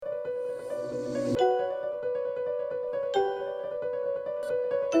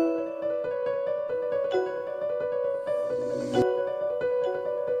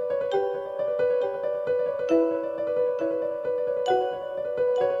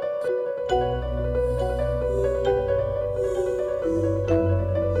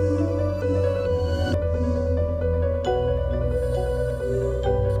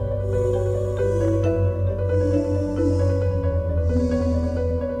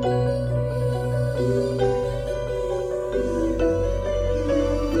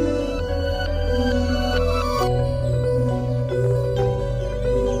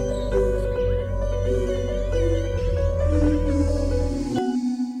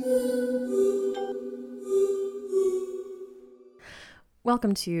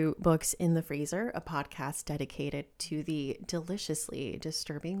Welcome to Books in the Freezer, a podcast dedicated to the deliciously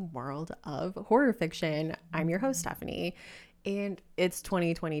disturbing world of horror fiction. I'm your host, Stephanie, and it's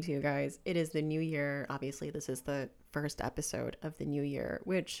 2022, guys. It is the new year. Obviously, this is the first episode of the new year,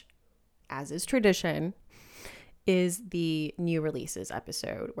 which, as is tradition, is the new releases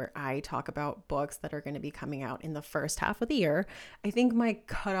episode where I talk about books that are going to be coming out in the first half of the year. I think my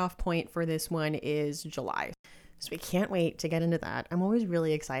cutoff point for this one is July. So we can't wait to get into that. I'm always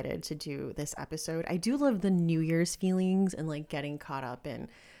really excited to do this episode. I do love the New Year's feelings and like getting caught up in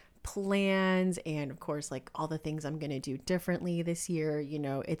plans and of course like all the things I'm going to do differently this year. You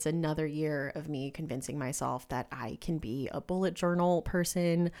know, it's another year of me convincing myself that I can be a bullet journal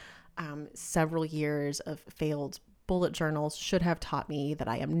person. Several years of failed bullet journals should have taught me that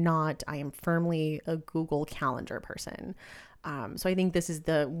I am not. I am firmly a Google Calendar person. So I think this is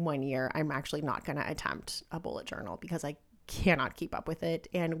the 1 year I'm actually not going to attempt a bullet journal because I cannot keep up with it.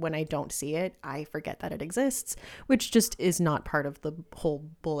 And when I don't see it, I forget that it exists, which just is not part of the whole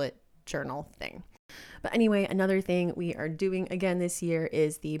bullet journal thing. But anyway, another thing we are doing again this year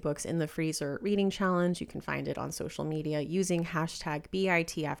is the Books in the Freezer reading challenge. You can find it on social media using hashtag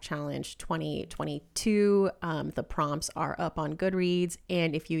BITF Challenge 2022. The prompts are up on Goodreads.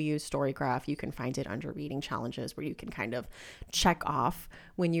 And if you use Storygraph, you can find it under reading challenges where you can kind of check off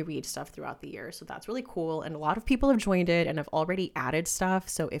when you read stuff throughout the year. So that's really cool. And a lot of people have joined it and have already added stuff.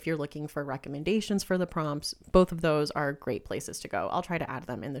 So if you're looking for recommendations for the prompts, both of those are great places to go. I'll try to add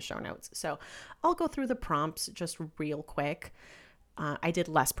them in the show notes. So I'll go through the prompts just real quick. I did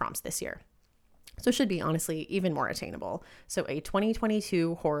less prompts this year, so it should be honestly even more attainable. So a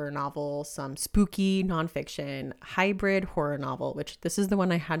 2022 horror novel, some spooky nonfiction, hybrid horror novel, which this is the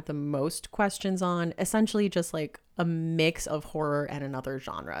one I had the most questions on, essentially just like a mix of horror and another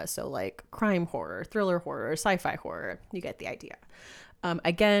genre. So like crime horror, thriller horror, sci-fi horror, you get the idea.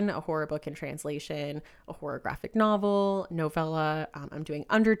 Again, a horror book in translation, a horror graphic novel, novella. I'm doing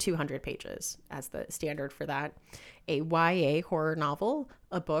under 200 pages as the standard for that. A YA horror novel,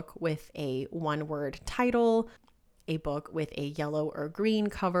 a book with a one-word title, a book with a yellow or green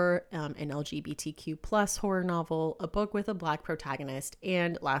cover, an LGBTQ plus horror novel, a book with a Black protagonist,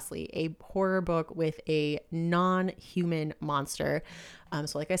 and lastly, a horror book with a non-human monster.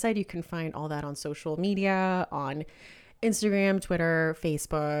 So like I said, you can find all that on social media, on Instagram, Twitter,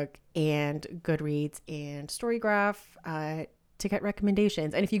 Facebook, and Goodreads and Storygraph to get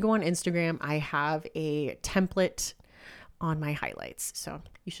recommendations. And if you go on Instagram, I have a template on my highlights. So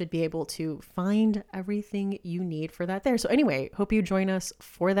you should be able to find everything you need for that there. So anyway, hope you join us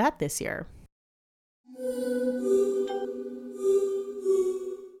for that this year.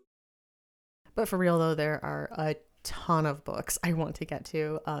 But for real though, there are a ton of books I want to get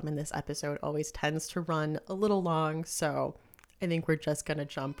to, and this episode always tends to run a little long, so I think we're just gonna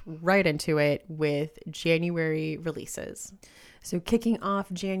jump right into it with January releases. So kicking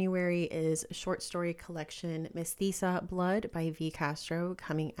off January is short story collection Mestiza Blood by V. Castro,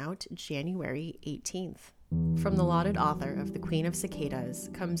 coming out January 18th. From the lauded author of The Queen of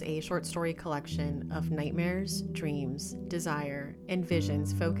Cicadas comes a short story collection of nightmares, dreams, desire, and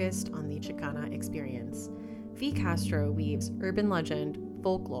visions focused on the Chicana experience. V. Castro weaves urban legend,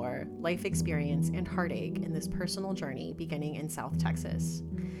 folklore, life experience, and heartache in this personal journey beginning in South Texas.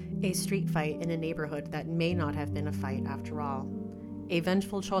 A street fight in a neighborhood that may not have been a fight after all. A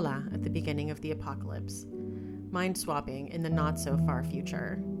vengeful chola at the beginning of the apocalypse. Mind swapping in the not so far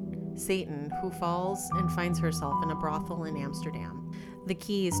future. Satan, who falls and finds herself in a brothel in Amsterdam. The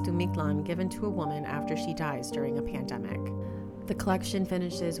keys to Mictlan given to a woman after she dies during a pandemic. The collection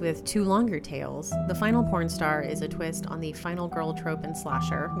finishes with two longer tales. The final porn star is a twist on the final girl trope in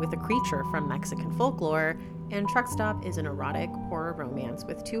slasher with a creature from Mexican folklore, and Truck Stop is an erotic horror romance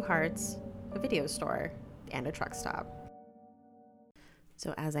with two hearts, a video store, and a truck stop.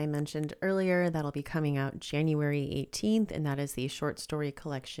 So as I mentioned earlier, that'll be coming out January 18th, and that is the short story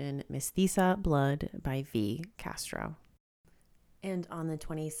collection Mestiza Blood by V. Castro. And on the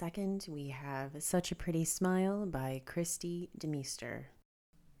 22nd, we have Such a Pretty Smile by Christy Demeester.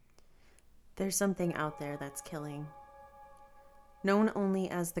 There's something out there that's killing. Known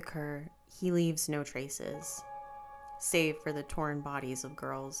only as the cur, he leaves no traces, save for the torn bodies of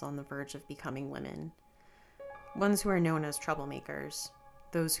girls on the verge of becoming women. Ones who are known as troublemakers,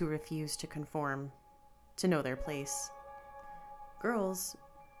 those who refuse to conform, to know their place. Girls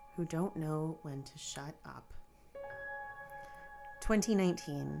who don't know when to shut up.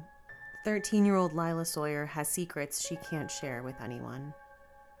 2019. 13-year-old Lila Sawyer has secrets she can't share with anyone.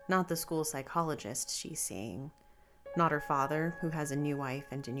 Not the school psychologist she's seeing. Not her father, who has a new wife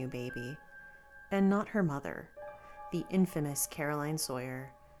and a new baby. And not her mother. the infamous Caroline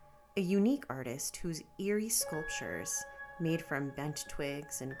Sawyer, a unique artist whose eerie sculptures, made from bent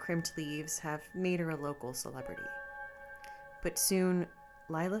twigs and crimped leaves, have made her a local celebrity. But soon,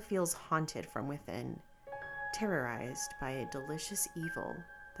 Lila feels haunted from within, terrorized by a delicious evil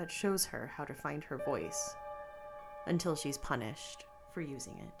that shows her how to find her voice, until she's punished for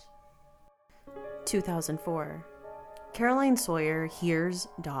using it. 2004. Caroline Sawyer hears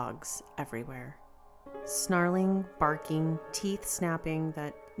dogs everywhere. Snarling, barking, teeth snapping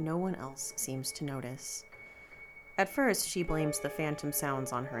that no one else seems to notice. At first, she blames the phantom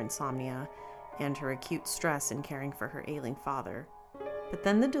sounds on her insomnia and her acute stress in caring for her ailing father. But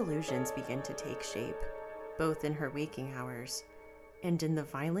then the delusions begin to take shape, both in her waking hours and in the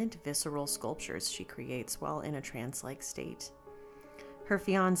violent, visceral sculptures she creates while in a trance-like state. Her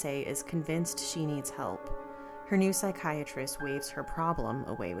fiancé is convinced she needs help. Her new psychiatrist waves her problem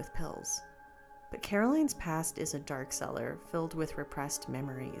away with pills. But Caroline's past is a dark cellar filled with repressed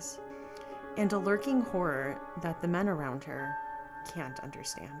memories and a lurking horror that the men around her can't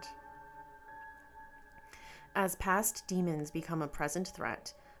understand. As past demons become a present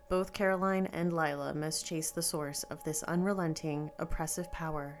threat, both Caroline and Lila must chase the source of this unrelenting, oppressive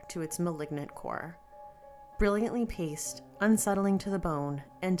power to its malignant core. Brilliantly paced, unsettling to the bone,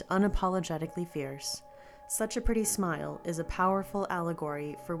 and unapologetically fierce, Such a Pretty Smile is a powerful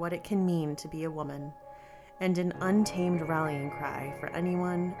allegory for what it can mean to be a woman, and an untamed rallying cry for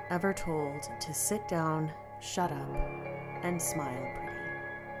anyone ever told to sit down, shut up, and smile pretty.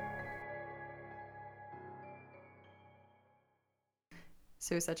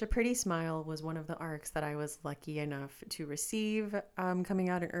 So Such a Pretty Smile was one of the arcs that I was lucky enough to receive coming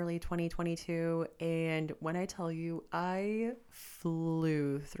out in early 2022. And when I tell you, I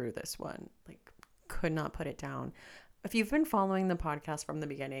flew through this one, like could not put it down. If you've been following the podcast from the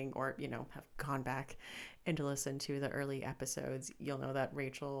beginning or, have gone back and to listen to the early episodes, you'll know that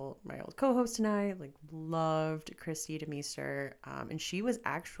Rachel, my old co-host, and I loved Christy DeMeester. And she was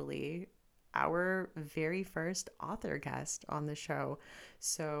actually our very first author guest on the show.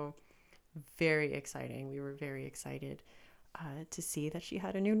 So very exciting. We were very excited to see that she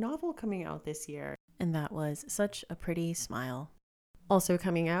had a new novel coming out this year. And that was Such a Pretty Smile. Also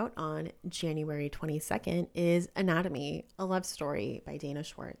coming out on January 22nd is Anatomy, a love story by Dana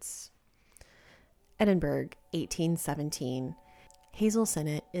Schwartz. Edinburgh, 1817. Hazel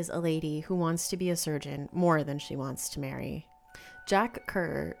Sinnott is a lady who wants to be a surgeon more than she wants to marry. Jack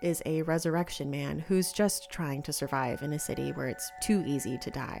Kerr is a resurrection man who's just trying to survive in a city where it's too easy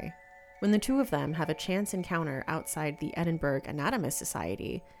to die. When the two of them have a chance encounter outside the Edinburgh Anatomist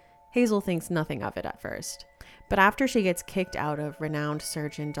Society, Hazel thinks nothing of it at first. But after she gets kicked out of renowned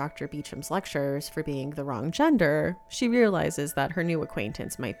surgeon Dr. Beecham's lectures for being the wrong gender, she realizes that her new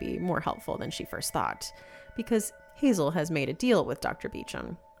acquaintance might be more helpful than she first thought, because Hazel has made a deal with Dr.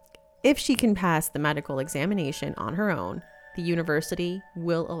 Beecham. If she can pass the medical examination on her own, the university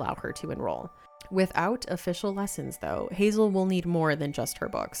will allow her to enroll. Without official lessons, though, Hazel will need more than just her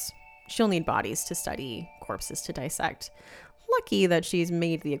books. She'll need bodies to study, corpses to dissect. Lucky that she's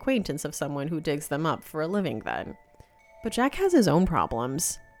made the acquaintance of someone who digs them up for a living then. But Jack has his own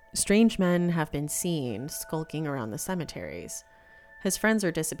problems. Strange men have been seen skulking around the cemeteries. His friends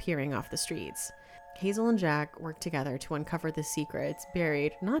are disappearing off the streets. Hazel and Jack work together to uncover the secrets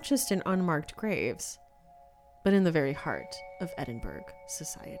buried not just in unmarked graves, but in the very heart of Edinburgh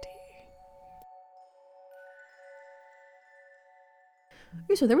society.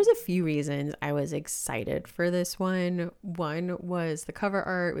 So there was a few reasons I was excited for this one. One was the cover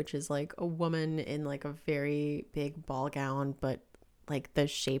art, which is a woman in a very big ball gown, but the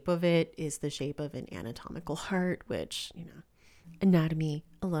shape of it is the shape of an anatomical heart, which, Anatomy,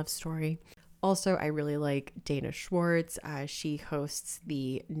 a love story. Also, I really like Dana Schwartz. She hosts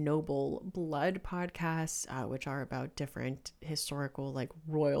the Noble Blood podcast, which are about different historical,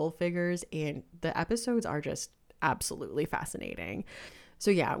 royal figures. And the episodes are just absolutely fascinating. So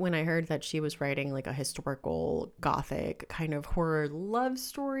yeah, when I heard that she was writing a historical gothic kind of horror love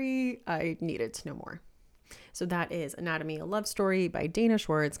story, I needed to know more. So that is Anatomy, a Love Story by Dana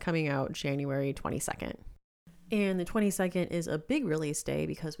Schwartz, coming out January 22nd. And the 22nd is a big release day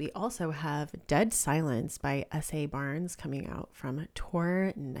because we also have Dead Silence by S.A. Barnes coming out from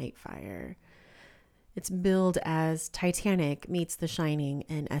Tor Nightfire. It's billed as Titanic meets The Shining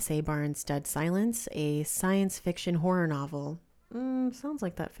in S.A. Barnes' Dead Silence, a science fiction horror novel. Sounds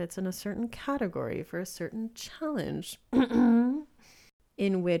like that fits in a certain category for a certain challenge.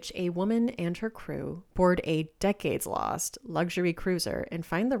 In which a woman and her crew board a decades-lost luxury cruiser and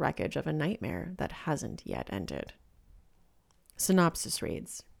find the wreckage of a nightmare that hasn't yet ended. Synopsis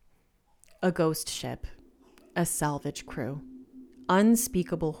reads: a ghost ship, a salvage crew.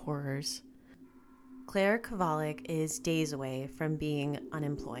 Unspeakable horrors. Claire Kovalik is days away from being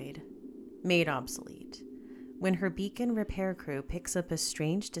unemployed, made obsolete, when her beacon repair crew picks up a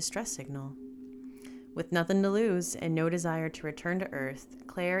strange distress signal. With nothing to lose and no desire to return to Earth,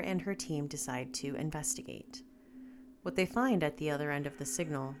 Claire and her team decide to investigate. What they find at the other end of the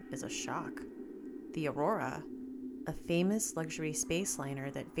signal is a shock. The Aurora, a famous luxury space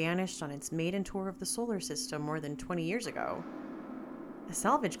liner that vanished on its maiden tour of the solar system more than 20 years ago. A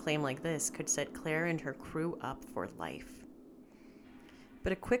salvage claim like this could set Claire and her crew up for life.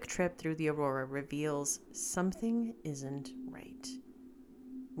 But a quick trip through the Aurora reveals something isn't right.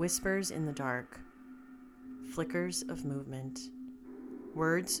 Whispers in the dark, flickers of movement,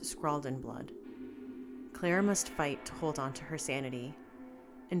 words scrawled in blood. Claire must fight to hold on to her sanity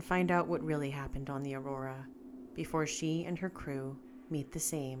and find out what really happened on the Aurora before she and her crew meet the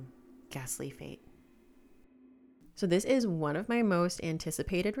same ghastly fate. So this is one of my most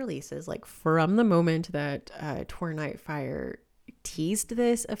anticipated releases. Like, from the moment that Tor Nightfire teased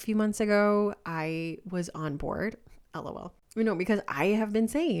this a few months ago, I was on board. LOL. Because I have been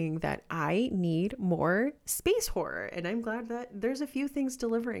saying that I need more space horror, and I'm glad that there's a few things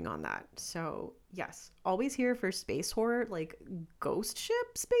delivering on that. So yes, always here for space horror, like ghost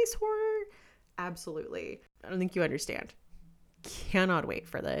ship space horror. Absolutely. I don't think you understand. Cannot wait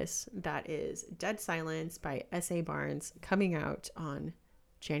for this. That is Dead Silence by S.A. Barnes, coming out on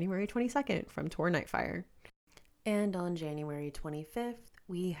January 22nd from Tor Nightfire. And on January 25th,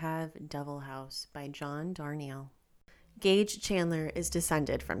 we have Devil House by John Darnielle. Gage Chandler is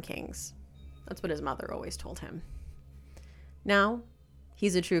descended from kings. That's what his mother always told him. Now,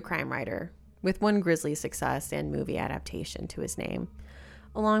 he's a true crime writer, with one grisly success and movie adaptation to his name,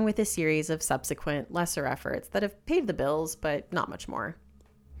 along with a series of subsequent lesser efforts that have paid the bills, but not much more.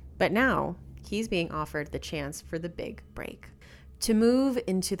 But now, he's being offered the chance for the big break. To move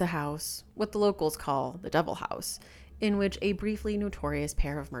into the house, what the locals call the Devil House, in which a briefly notorious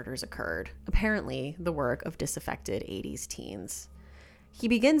pair of murders occurred, apparently the work of disaffected 80s teens. He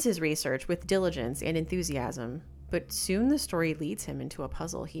begins his research with diligence and enthusiasm, but soon the story leads him into a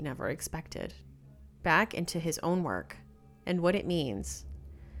puzzle he never expected. Back into his own work, and what it means.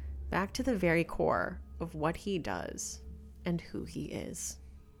 Back to the very core of what he does and who he is.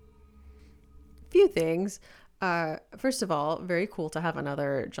 Few things. First of all, very cool to have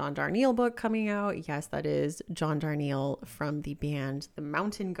another John Darnielle book coming out. Yes, that is John Darnielle from the band The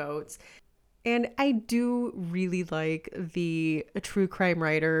Mountain Goats. And I do really like the true crime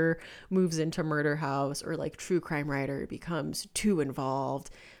writer moves into murder house, or like true crime writer becomes too involved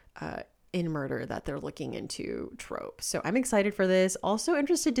in murder that they're looking into trope. So I'm excited for this. Also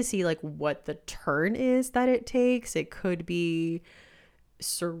interested to see like what the turn is that it takes. It could be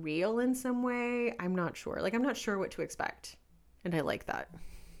surreal in some way. I'm not sure. I'm not sure what to expect. And I like that.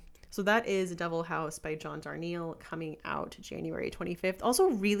 So that is Devil House by John Darnielle, coming out January 25th. Also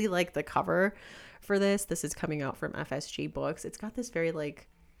really like the cover for this. This is coming out from FSG Books. It's got this very I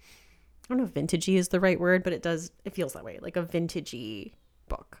don't know if vintagey is the right word, but it feels that way, like a vintagey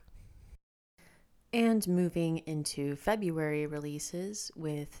book. And moving into February releases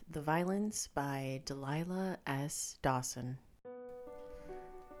with The Violence by Delilah S. Dawson.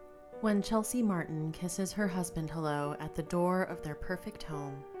 When Chelsea Martin kisses her husband hello at the door of their perfect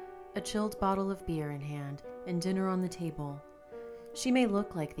home, a chilled bottle of beer in hand and dinner on the table, she may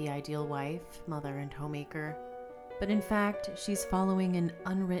look like the ideal wife, mother, and homemaker, but in fact, she's following an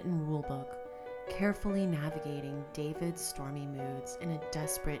unwritten rulebook, carefully navigating David's stormy moods in a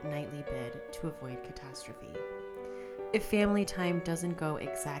desperate nightly bid to avoid catastrophe. If family time doesn't go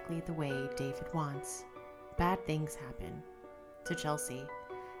exactly the way David wants, bad things happen to Chelsea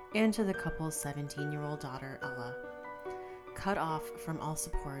and to the couple's 17-year-old daughter, Ella. Cut off from all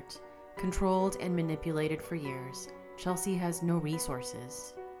support, controlled and manipulated for years, Chelsea has no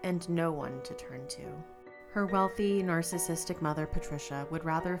resources and no one to turn to. Her wealthy, narcissistic mother, Patricia, would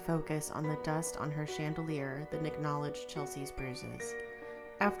rather focus on the dust on her chandelier than acknowledge Chelsea's bruises.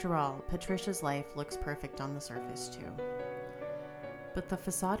 After all, Patricia's life looks perfect on the surface, too. But the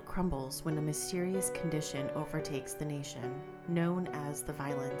facade crumbles when a mysterious condition overtakes the nation, known as the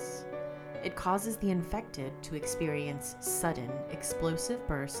violence. It causes the infected to experience sudden, explosive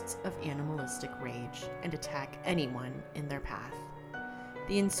bursts of animalistic rage and attack anyone in their path.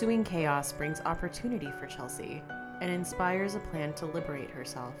 The ensuing chaos brings opportunity for Chelsea and inspires a plan to liberate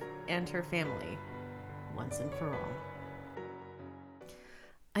herself and her family once and for all.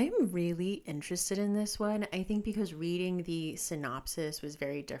 I'm really interested in this one, I think, because reading the synopsis was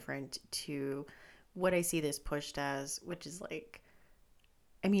very different to what I see this pushed as, which is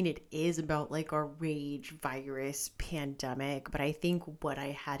I mean, it is about like a rage virus pandemic, but I think what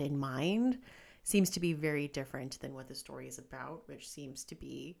I had in mind seems to be very different than what the story is about, which seems to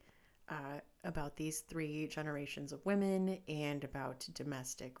be about these three generations of women and about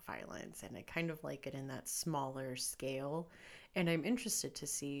domestic violence. And I kind of like it in that smaller scale. And I'm interested to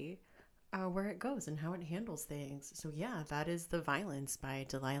see where it goes and how it handles things. So, yeah, that is The Violence by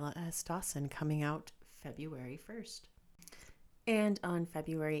Delilah S. Dawson, coming out February 1st. And on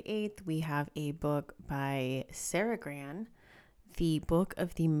February 8th, we have a book by Sarah Gran, The Book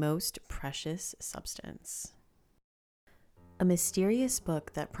of the Most Precious Substance. A mysterious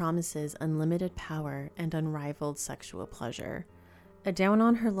book that promises unlimited power and unrivaled sexual pleasure. A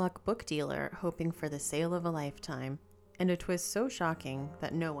down-on-her-luck book dealer hoping for the sale of a lifetime, and a twist so shocking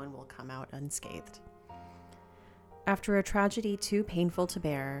that no one will come out unscathed. After a tragedy too painful to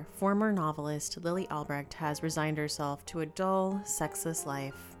bear, former novelist Lily Albrecht has resigned herself to a dull, sexless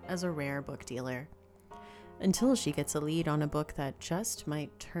life as a rare book dealer, until she gets a lead on a book that just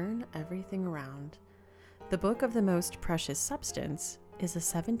might turn everything around. The Book of the Most Precious Substance is a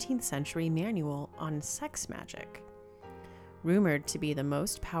 17th century manual on sex magic, rumored to be the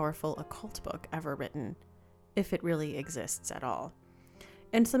most powerful occult book ever written, if it really exists at all.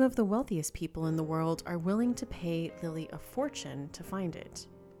 And some of the wealthiest people in the world are willing to pay Lily a fortune to find it,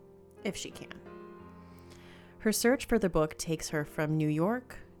 if she can. Her search for the book takes her from New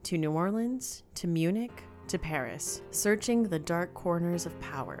York to New Orleans to Munich to Paris, searching the dark corners of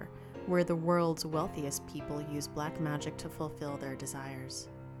power where the world's wealthiest people use black magic to fulfill their desires.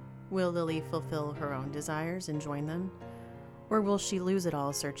 Will Lily fulfill her own desires and join them? Or will she lose it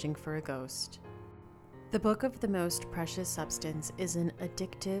all searching for a ghost? The Book of the Most Precious Substance is an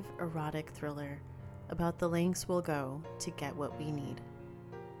addictive, erotic thriller about the lengths we'll go to get what we need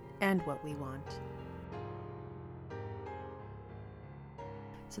and what we want.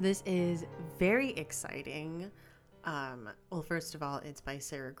 So this is very exciting. Well, first of all, it's by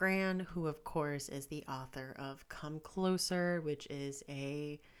Sarah Gran, who of course is the author of Come Closer, which is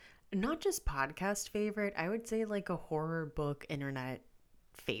a not just podcast favorite, I would say like a horror book internet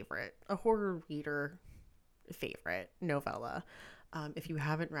favorite, a horror reader favorite novella. If you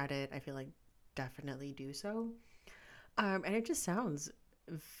haven't read it, I feel like definitely do so. And it just sounds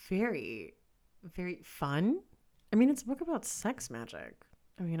very, very fun. I mean, it's a book about sex magic.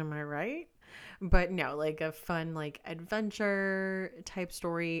 I mean, am I right? But no, like a fun, like adventure type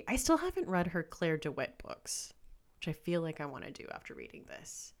story. I still haven't read her Claire DeWitt books, which I feel like I want to do after reading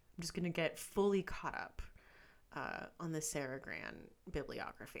this. I'm just going to get fully caught up on the Sarah Gran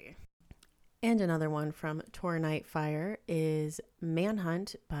bibliography. And another one from Tor Nightfire is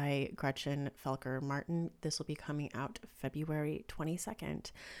Manhunt by Gretchen Felker Martin. This will be coming out February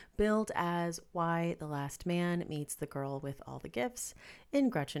 22nd. Billed as Why the Last Man Meets the Girl with All the Gifts, in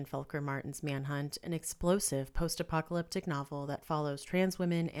Gretchen Felker Martin's Manhunt, an explosive post-apocalyptic novel that follows trans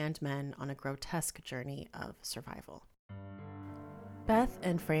women and men on a grotesque journey of survival. Beth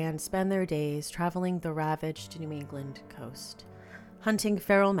and Fran spend their days traveling the ravaged New England coast, hunting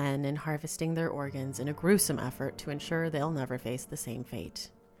feral men and harvesting their organs in a gruesome effort to ensure they'll never face the same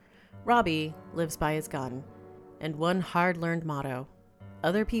fate. Robbie lives by his gun, and one hard-learned motto: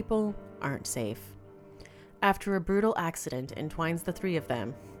 other people aren't safe. After a brutal accident entwines the three of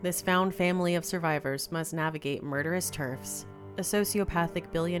them, this found family of survivors must navigate murderous turfs, a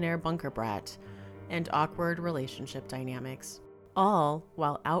sociopathic billionaire bunker brat, and awkward relationship dynamics, all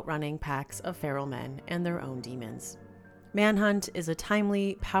while outrunning packs of feral men and their own demons. Manhunt is a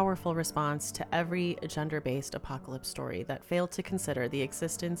timely, powerful response to every gender-based apocalypse story that failed to consider the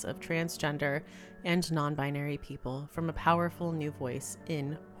existence of transgender and non-binary people from a powerful new voice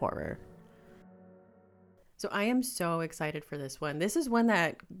in horror. So I am so excited for this one. This is one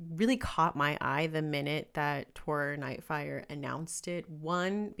that really caught my eye the minute that Tor Nightfire announced it.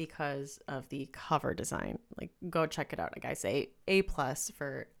 One, because of the cover design. Like, go check it out. Like I say, A+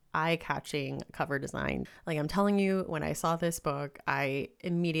 for eye-catching cover design. Like, I'm telling you, when I saw this book, I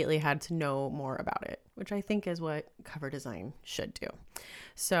immediately had to know more about it, which I think is what cover design should do.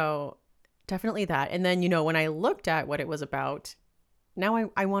 So definitely that. And then, when I looked at what it was about, now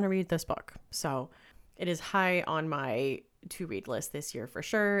I want to read this book. So it is high on my to-read list this year for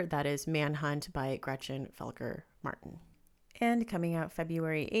sure. That is Manhunt by Gretchen Felker Martin. And coming out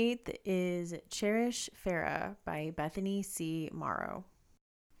February 8th is Cherish Farah by Bethany C. Morrow.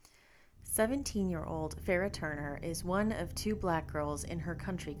 17-year-old Farah Turner is one of two Black girls in her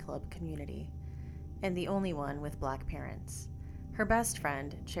country club community, and the only one with Black parents. Her best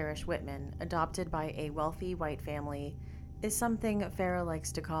friend, Cherish Whitman, adopted by a wealthy white family, is something Farah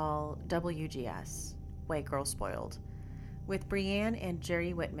likes to call WGS, White Girl Spoiled, With Brienne and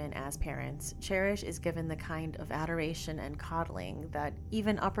Jerry Whitman as parents, Cherish is given the kind of adoration and coddling that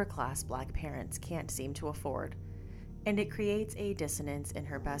even upper-class Black parents can't seem to afford, and it creates a dissonance in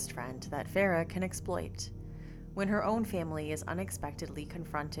her best friend that Feyre can exploit. When her own family is unexpectedly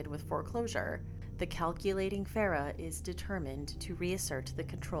confronted with foreclosure, the calculating Feyre is determined to reassert the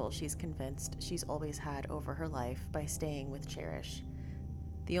control she's convinced she's always had over her life by staying with Cherish,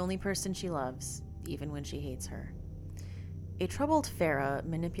 the only person she loves, even when she hates her. A troubled Feyre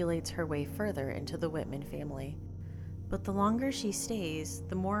manipulates her way further into the Whitman family. But the longer she stays,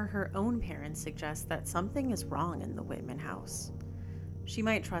 the more her own parents suggest that something is wrong in the Whitman house. She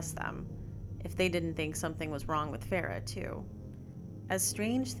might trust them, if they didn't think something was wrong with Feyre, too. As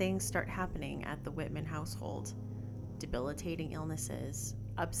strange things start happening at the Whitman household, debilitating illnesses,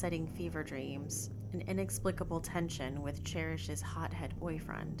 upsetting fever dreams, an inexplicable tension with Cherish's hothead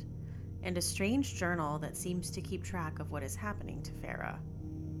boyfriend, and a strange journal that seems to keep track of what is happening to Feyre.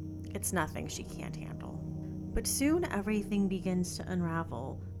 It's nothing she can't handle. But soon everything begins to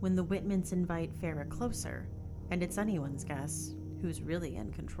unravel when the Whitmans invite Feyre closer, and it's anyone's guess who's really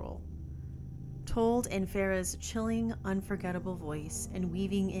in control. Told in Feyre's chilling, unforgettable voice and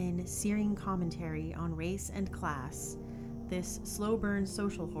weaving in searing commentary on race and class, this slow-burn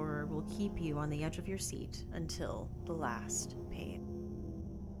social horror will keep you on the edge of your seat until the last page.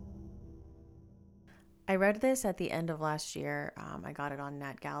 I read this at the end of last year. I got it on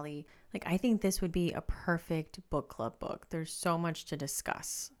NetGalley. I think this would be a perfect book club book. There's so much to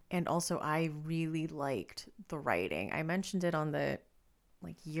discuss. And also, I really liked the writing. I mentioned it on the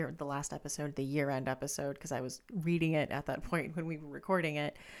last episode, the year-end episode, because I was reading it at that point when we were recording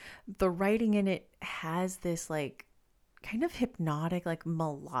it. The writing in it has this kind of hypnotic,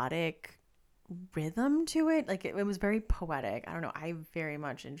 melodic rhythm to it. It was very poetic. I don't know. I very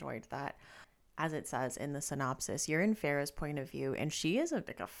much enjoyed that. As it says in the synopsis, you're in Feyre's point of view, and she is a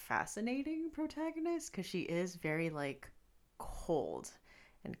fascinating protagonist because she is very cold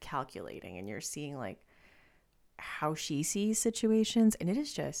and calculating, and you're seeing how she sees situations, and it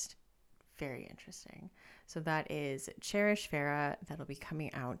is just very interesting. So that is Cherish Feyre. That'll be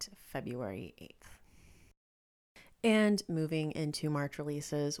coming out February 8th. And moving into March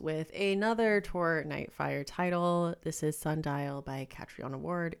releases with another Tor Nightfire title. This is Sundial by Catriona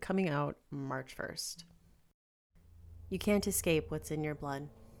Ward, coming out March 1st. You can't escape what's in your blood.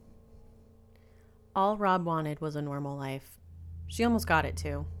 All Rob wanted was a normal life. She almost got it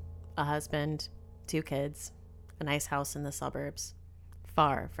too. A husband, 2 kids, a nice house in the suburbs,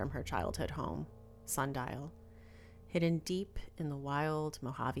 far from her childhood home, Sundial, hidden deep in the wild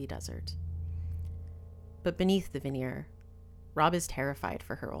Mojave Desert. But beneath the veneer, Rob is terrified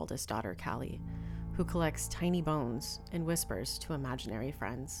for her oldest daughter, Callie, who collects tiny bones and whispers to imaginary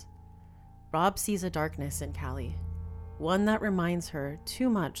friends. Rob sees a darkness in Callie, one that reminds her too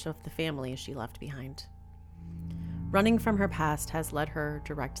much of the family she left behind. Running from her past has led her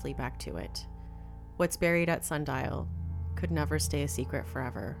directly back to it. What's buried at Sundial could never stay a secret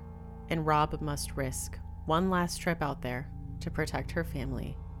forever, and Rob must risk one last trip out there to protect her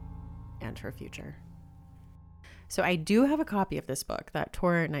family and her future. So I do have a copy of this book that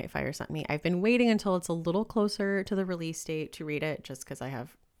Tor Nightfire sent me. I've been waiting until it's a little closer to the release date to read it, just because I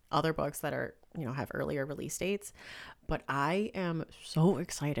have other books that are, have earlier release dates. But I am so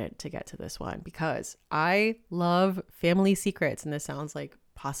excited to get to this one because I love family secrets, and this sounds like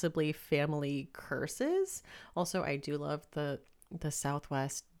possibly family curses. Also, I do love the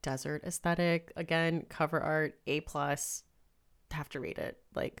Southwest desert aesthetic. Again, cover art, A+. Have to read it.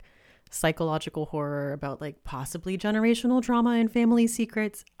 Psychological horror about possibly generational trauma and family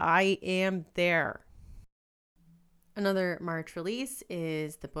secrets. I am there. Another March release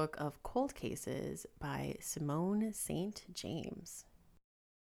is the book of Cold Cases by Simone St. James.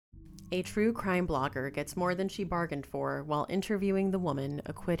 A true crime blogger gets more than she bargained for while interviewing the woman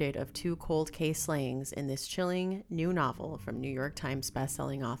acquitted of 2 cold case slayings in this chilling new novel from New York Times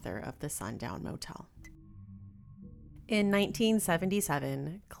bestselling author of The Sundown Motel. In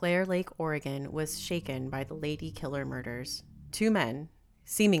 1977, Clare Lake, Oregon was shaken by the Lady Killer murders. 2 men,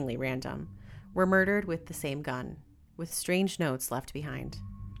 seemingly random, were murdered with the same gun, with strange notes left behind.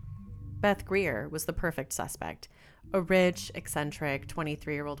 Beth Greer was the perfect suspect, a rich, eccentric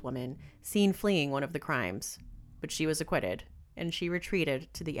 23-year-old woman seen fleeing one of the crimes, but she was acquitted, and she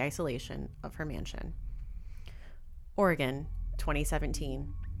retreated to the isolation of her mansion. Oregon,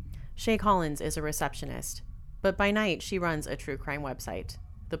 2017. Shay Collins is a receptionist, but by night she runs a true crime website,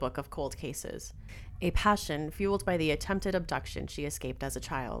 The Book of Cold Cases, a passion fueled by the attempted abduction she escaped as a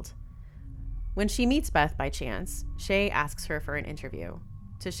child. When she meets Beth by chance, Shay asks her for an interview.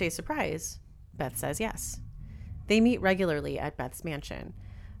 To Shay's surprise, Beth says yes. They meet regularly at Beth's mansion,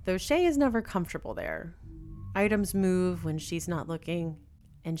 though Shay is never comfortable there. Items move when she's not looking,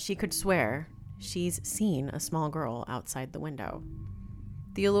 and she could swear she's seen a small girl outside the window.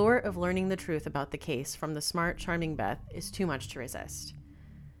 The allure of learning the truth about the case from the smart, charming Beth is too much to resist.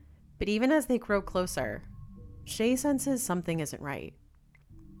 But even as they grow closer, Shay senses something isn't right.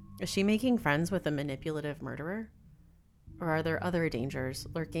 Is she making friends with a manipulative murderer? Or are there other dangers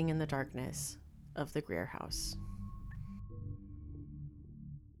lurking in the darkness of the Greer house?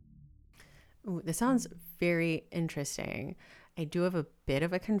 Ooh, this sounds very interesting. I do have a bit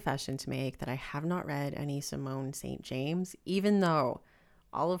of a confession to make that I have not read any Simone St. James, even though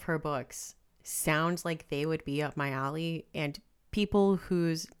all of her books sound like they would be up my alley, and people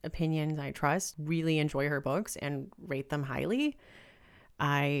whose opinions I trust really enjoy her books and rate them highly.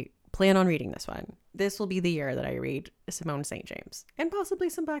 I plan on reading this one. This will be the year that I read Simone St. James, and possibly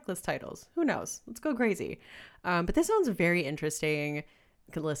some backlist titles. Who knows? Let's go crazy. But this sounds very interesting.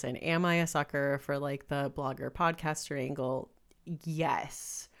 Listen, am I a sucker for like the blogger podcaster angle?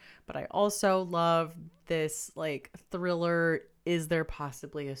 Yes. But I also love this like thriller, is there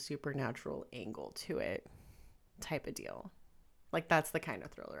possibly a supernatural angle to it type of deal. Like that's the kind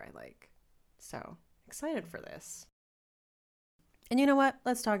of thriller I like. So excited for this. And you know what?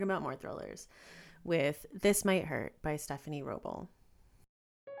 Let's talk about more thrillers with This Might Hurt by Stephanie Wrobel.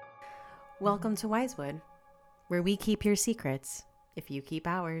 Welcome to Wisewood, where we keep your secrets if you keep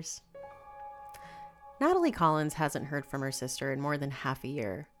ours. Natalie Collins hasn't heard from her sister in more than half a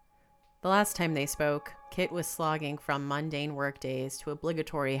year. The last time they spoke, Kit was slogging from mundane work days to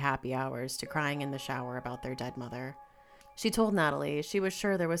obligatory happy hours to crying in the shower about their dead mother. She told Natalie she was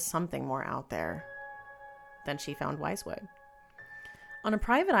sure there was something more out there. Then she found Wisewood. On a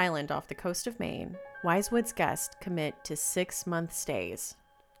private island off the coast of Maine, Wisewood's guests commit to 6-month stays.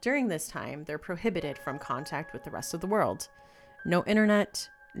 During this time, they're prohibited from contact with the rest of the world. No internet,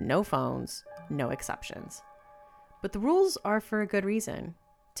 no phones, no exceptions. But the rules are for a good reason,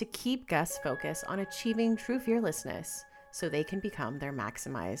 to keep guests focused on achieving true fearlessness so they can become their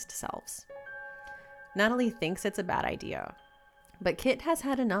maximized selves. Natalie thinks it's a bad idea, but Kit has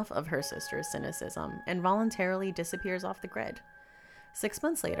had enough of her sister's cynicism and voluntarily disappears off the grid. 6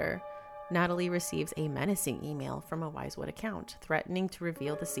 months later, Natalie receives a menacing email from a Wisewood account threatening to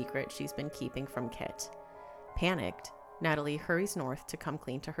reveal the secret she's been keeping from Kit. Panicked, Natalie hurries north to come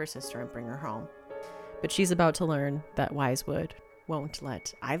clean to her sister and bring her home. But she's about to learn that Wisewood won't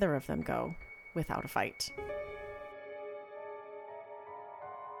let either of them go without a fight.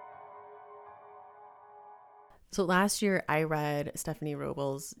 So last year I read Stephanie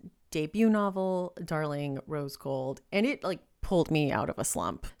Wrobel's debut novel, Darling Rose Gold, and it pulled me out of a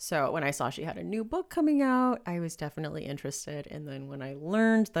slump. So when I saw she had a new book coming out, I was definitely interested. And then when I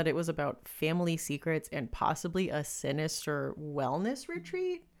learned that it was about family secrets and possibly a sinister wellness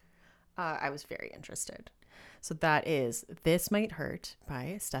retreat, I was very interested. So that is This Might Hurt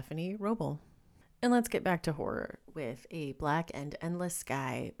by Stephanie Wrobel. And let's get back to horror with A Black and Endless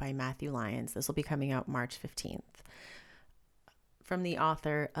Sky by Matthew Lyons. This will be coming out March 15th. From the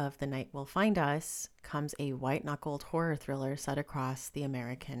author of The Night Will Find Us comes a white-knuckled horror thriller set across the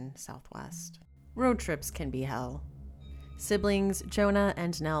American Southwest. Road trips can be hell. Siblings Jonah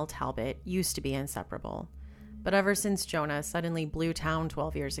and Nell Talbot used to be inseparable, but ever since Jonah suddenly blew town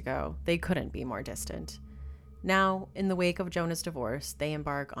 12 years ago, they couldn't be more distant. Now, in the wake of Jonah's divorce, they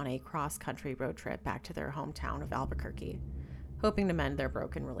embark on a cross-country road trip back to their hometown of Albuquerque, hoping to mend their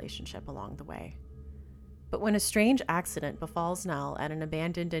broken relationship along the way. But when a strange accident befalls Nell at an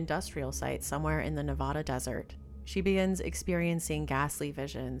abandoned industrial site somewhere in the Nevada desert, she begins experiencing ghastly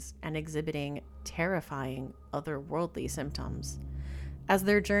visions and exhibiting terrifying otherworldly symptoms. As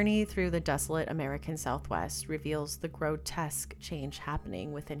their journey through the desolate American Southwest reveals the grotesque change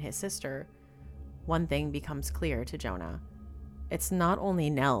happening within his sister, one thing becomes clear to Jonah. It's not only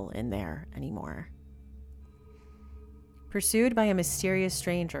Nell in there anymore. Pursued by a mysterious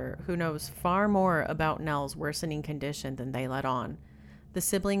stranger who knows far more about Nell's worsening condition than they let on, the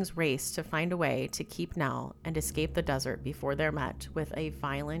siblings race to find a way to keep Nell and escape the desert before they're met with a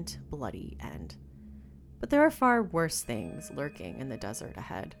violent, bloody end. But there are far worse things lurking in the desert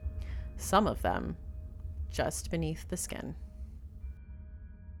ahead. Some of them just beneath the skin.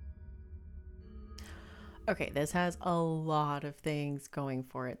 Okay, this has a lot of things going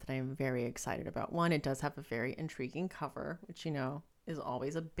for it that I'm very excited about. One, it does have a very intriguing cover, which, is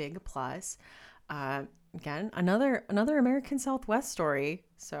always a big plus. Again, another American Southwest story,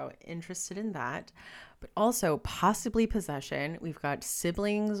 so interested in that. But also possibly possession. We've got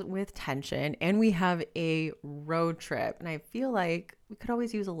siblings with tension, and we have a road trip. And I feel like we could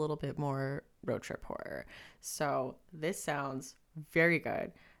always use a little bit more road trip horror. So this sounds very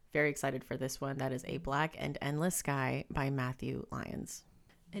good. Very excited for this one. That is A Black and Endless Sky by Matthew Lyons.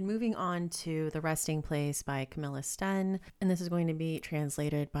 And moving on to The Resting Place by Camilla Sten. And this is going to be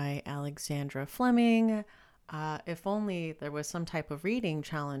translated by Alexandra Fleming. If only there was some type of reading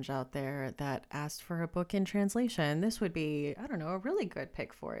challenge out there that asked for a book in translation, this would be, I don't know, a really good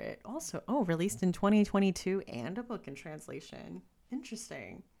pick for it. Also, released in 2022 and a book in translation.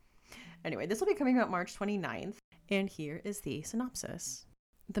 Interesting. Anyway, this will be coming out March 29th. And here is the synopsis.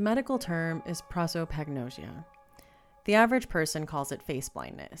 The medical term is prosopagnosia. The average person calls it face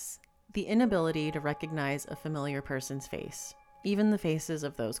blindness, the inability to recognize a familiar person's face, even the faces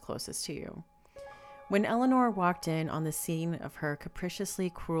of those closest to you. When Eleanor walked in on the scene of her capriciously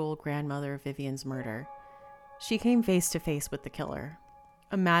cruel grandmother Vivian's murder, she came face to face with the killer,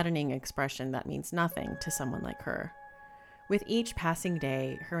 a maddening expression that means nothing to someone like her. With each passing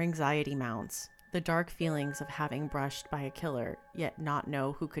day, her anxiety mounts, the dark feelings of having brushed by a killer, yet not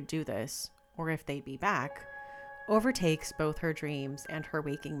know who could do this, or if they'd be back, overtakes both her dreams and her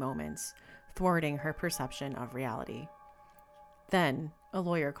waking moments, thwarting her perception of reality. Then, a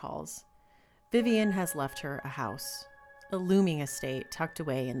lawyer calls. Vivian has left her a house, a looming estate tucked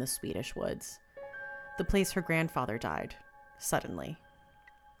away in the Swedish woods. The place her grandfather died, suddenly.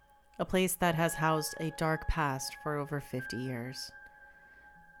 A place that has housed a dark past for over 50 years.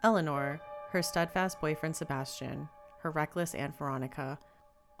 Eleanor, her steadfast boyfriend Sebastian, her reckless Aunt Veronica,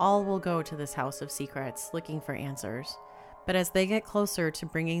 all will go to this house of secrets looking for answers, but as they get closer to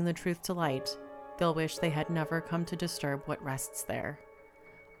bringing the truth to light, they'll wish they had never come to disturb what rests there.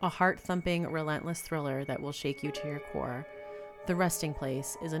 A heart-thumping, relentless thriller that will shake you to your core, The Resting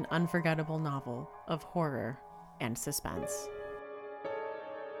Place is an unforgettable novel of horror and suspense.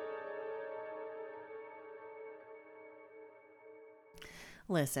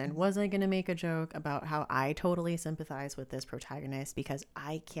 Listen, was I going to make a joke about how I totally sympathize with this protagonist because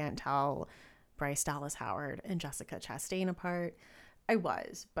I can't tell Bryce Dallas Howard and Jessica Chastain apart? I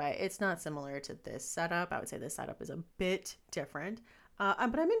was, but it's not similar to this setup. I would say this setup is a bit different, but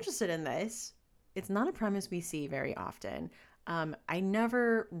I'm interested in this. It's not a premise we see very often.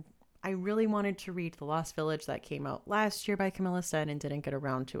 I really wanted to read The Lost Village that came out last year by Camilla Sten and didn't get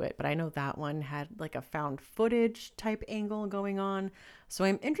around to it, but I know that one had like a found footage type angle going on. So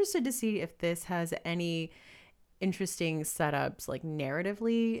I'm interested to see if this has any interesting setups like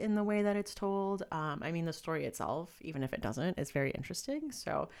narratively in the way that it's told. The story itself, even if it doesn't, is very interesting.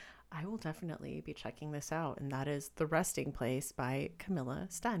 So I will definitely be checking this out. And that is The Resting Place by Camilla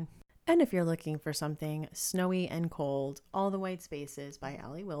Sten. And if you're looking for something snowy and cold, All the White Spaces by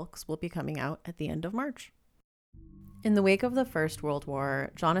Ali Wilkes will be coming out at the end of March. In the wake of the First World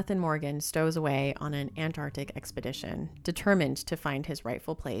War, Jonathan Morgan stows away on an Antarctic expedition, determined to find his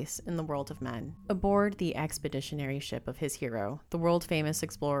rightful place in the world of men. Aboard the expeditionary ship of his hero, the world-famous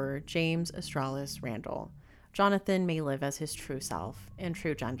explorer James Australis Randall, Jonathan may live as his true self and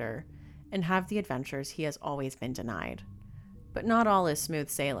true gender, and have the adventures he has always been denied. But not all is smooth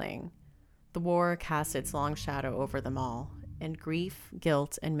sailing. The war casts its long shadow over them all, and grief,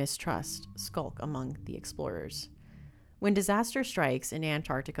 guilt, and mistrust skulk among the explorers. When disaster strikes in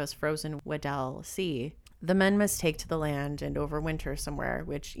Antarctica's frozen Weddell Sea, the men must take to the land and overwinter somewhere,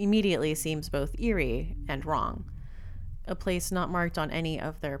 which immediately seems both eerie and wrong. A place not marked on any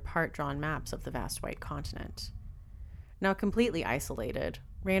of their part-drawn maps of the vast white continent. Now completely isolated,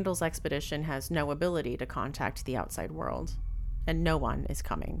 Randall's expedition has no ability to contact the outside world, and no one is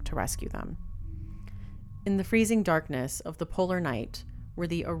coming to rescue them. In the freezing darkness of the polar night, where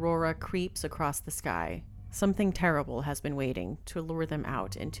the aurora creeps across the sky, something terrible has been waiting to lure them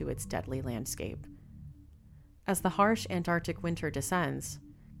out into its deadly landscape. As the harsh Antarctic winter descends,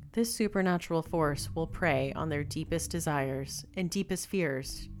 this supernatural force will prey on their deepest desires and deepest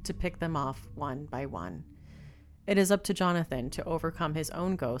fears to pick them off one by one. It is up to Jonathan to overcome his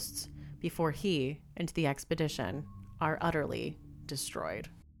own ghosts before he and the expedition are utterly destroyed.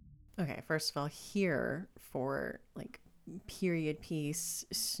 Okay, first of all, here for like period piece,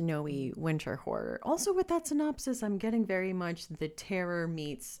 snowy winter horror. Also with that synopsis, I'm getting very much the terror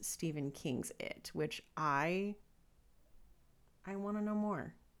meets Stephen King's It, which I want to know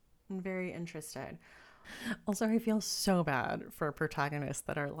more. I'm very interested. Also, I feel so bad for protagonists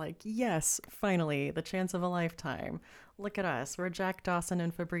that are like, yes, finally, the chance of a lifetime. Look at us. We're Jack Dawson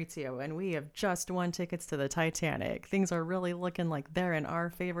and Fabrizio, and we have just won tickets to the Titanic. Things are really looking like they're in our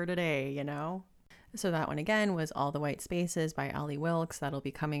favor today, you know? So that one again was All the White Spaces by Ali Wilkes. That'll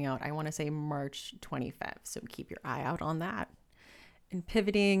be coming out, I want to say March 25th. So keep your eye out on that. And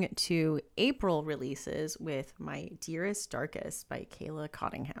pivoting to April releases with My Dearest Darkest by Kayla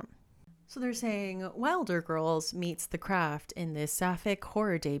Cottingham. So they're saying Wilder Girls meets The Craft in this sapphic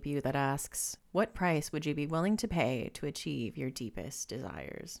horror debut that asks, what price would you be willing to pay to achieve your deepest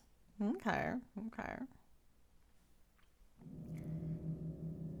desires? Okay.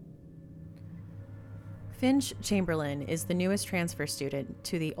 Finch Chamberlain is the newest transfer student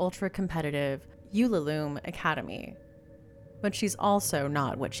to the ultra-competitive Ulalume Academy. But she's also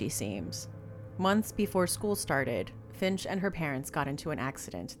not what she seems. Months before school started, Finch and her parents got into an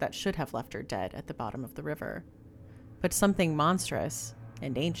accident that should have left her dead at the bottom of the river. But something monstrous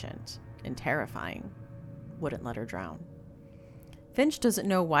and ancient and terrifying wouldn't let her drown. Finch doesn't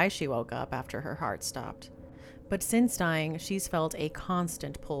know why she woke up after her heart stopped, but since dying, she's felt a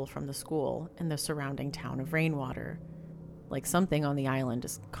constant pull from the school and the surrounding town of Rainwater, like something on the island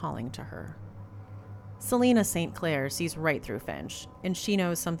is calling to her. Selena St. Clair sees right through Finch, and she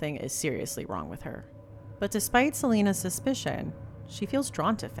knows something is seriously wrong with her. But despite Selena's suspicion, she feels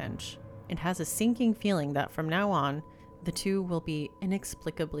drawn to Finch and has a sinking feeling that from now on, the two will be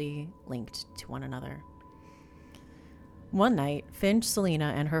inexplicably linked to one another. One night, Finch,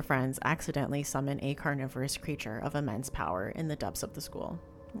 Selena, and her friends accidentally summon a carnivorous creature of immense power in the depths of the school,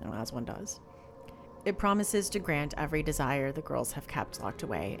 as one does. It promises to grant every desire the girls have kept locked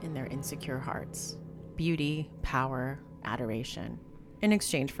away in their insecure hearts: beauty, power, adoration, in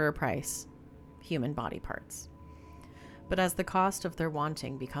exchange for a price: human body parts. But as the cost of their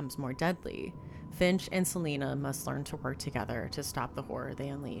wanting becomes more deadly, Finch and Selena must learn to work together to stop the horror they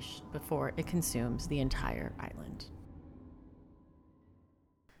unleash before it consumes the entire island.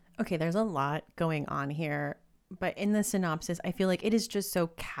 Okay, there's a lot going on here, but in the synopsis, I feel like it is just so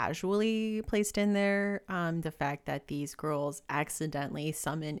casually placed in there. The fact that these girls accidentally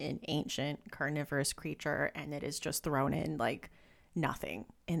summon an ancient carnivorous creature, and it is just thrown in like nothing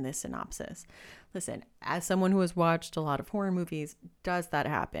in this synopsis. Listen, as someone who has watched a lot of horror movies, does that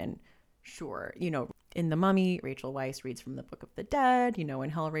happen? Sure. In The Mummy, Rachel Weisz reads from the Book of the Dead. In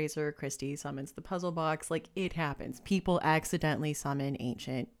Hellraiser, Christie summons the puzzle box. Like, it happens. People accidentally summon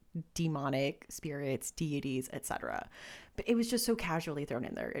ancient demonic spirits, deities, etc. But it was just so casually thrown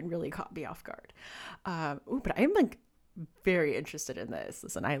in there and really caught me off guard. But I'm like very interested in this.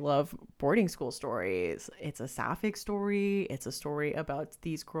 Listen, I love boarding school stories. It's a sapphic story. It's a story about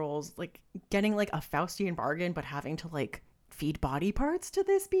these girls like getting like a Faustian bargain, but having to like feed body parts to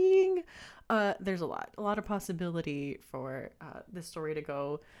this being. There's a lot of possibility for this story to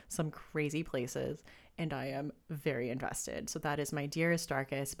go some crazy places, and I am very invested. So that is My Dearest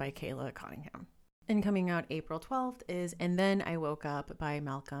Darkest by Kayla Cunningham. And coming out April 12th is And Then I Woke Up by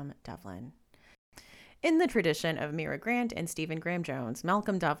Malcolm Devlin. In the tradition of Mira Grant and Stephen Graham Jones,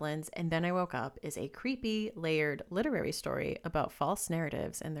 Malcolm Devlin's And Then I Woke Up is a creepy, layered literary story about false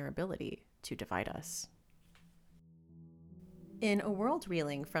narratives and their ability to divide us. In a world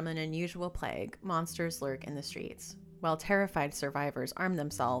reeling from an unusual plague, monsters lurk in the streets, while terrified survivors arm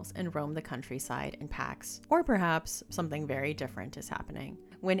themselves and roam the countryside in packs. Or perhaps something very different is happening.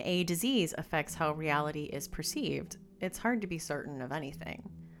 When a disease affects how reality is perceived, it's hard to be certain of anything.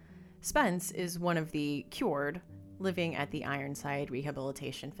 Spence is one of the cured living at the Ironside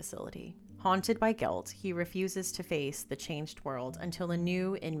Rehabilitation Facility. Haunted by guilt, he refuses to face the changed world until a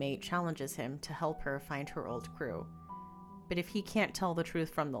new inmate challenges him to help her find her old crew. But if he can't tell the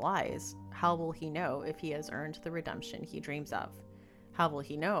truth from the lies, how will he know if he has earned the redemption he dreams of? How will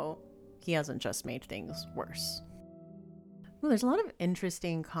he know he hasn't just made things worse? Well, there's a lot of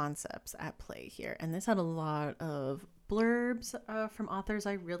interesting concepts at play here, and this had a lot of blurbs from authors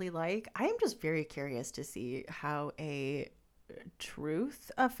I really like. I am just very curious to see how a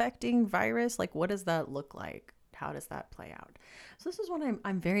truth-affecting virus, like what does that look like? How does that play out? So this is what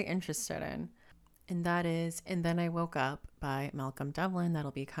I'm very interested in. And that is And Then I Woke Up by Malcolm Devlin.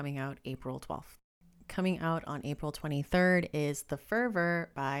 That'll be coming out April 12th. Coming out on April 23rd is The Fervor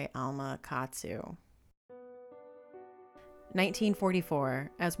by Alma Katsu.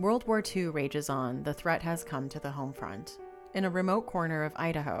 1944. As World War II rages on, the threat has come to the home front. In a remote corner of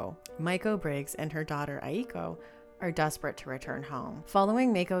Idaho, Maiko Briggs and her daughter Aiko are desperate to return home.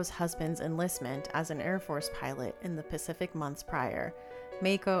 Following Maiko's husband's enlistment as an Air Force pilot in the Pacific months prior,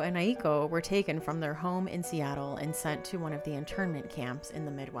 Maiko and Aiko were taken from their home in Seattle and sent to one of the internment camps in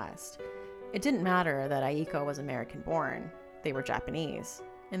the Midwest. It didn't matter that Aiko was American-born. They were Japanese,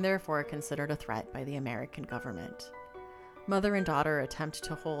 and therefore considered a threat by the American government. Mother and daughter attempt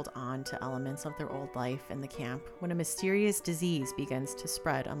to hold on to elements of their old life in the camp when a mysterious disease begins to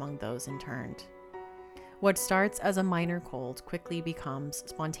spread among those interned. What starts as a minor cold quickly becomes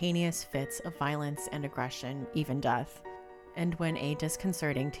spontaneous fits of violence and aggression, even death. And when a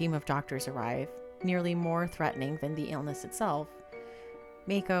disconcerting team of doctors arrive, nearly more threatening than the illness itself,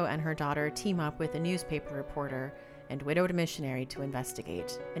 Mako and her daughter team up with a newspaper reporter and widowed missionary to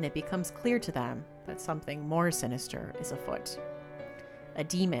investigate, and it becomes clear to them that something more sinister is afoot. A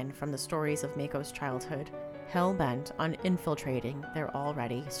demon from the stories of Mako's childhood, hell-bent on infiltrating their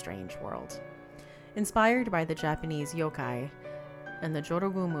already strange world. Inspired by the Japanese yokai and the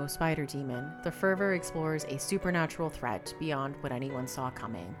Jorogumo spider demon, The Fervor explores a supernatural threat beyond what anyone saw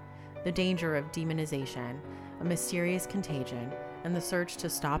coming, the danger of demonization, a mysterious contagion, and the search to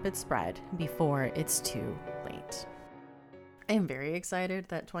stop its spread before it's too late. I am very excited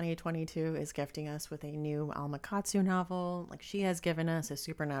that 2022 is gifting us with a new Alma Katsu novel. Like, she has given us a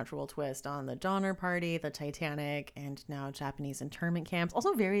supernatural twist on the Donner Party, the Titanic, and now Japanese internment camps.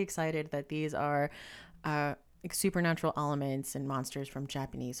 Also very excited that these are supernatural elements and monsters from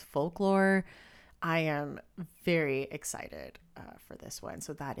Japanese folklore. I am very excited for this one.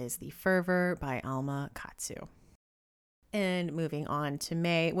 So that is The Fervor by Alma Katsu. And moving on to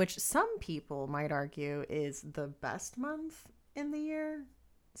May, which some people might argue is the best month in the year.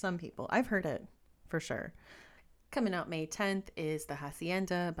 Some people. I've heard it for sure. Coming out May 10th is The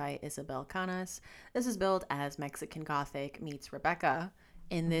Hacienda by Isabel Canas. This is billed as Mexican Gothic meets Rebecca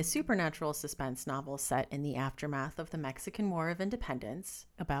in this supernatural suspense novel set in the aftermath of the Mexican War of Independence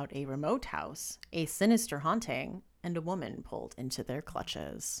about a remote house, a sinister haunting, and a woman pulled into their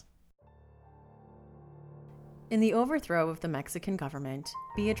clutches. In the overthrow of the Mexican government,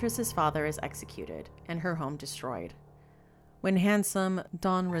 Beatrice's father is executed and her home destroyed. When handsome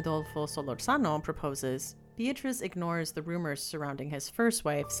Don Rodolfo Solorzano proposes, Beatrice ignores the rumors surrounding his first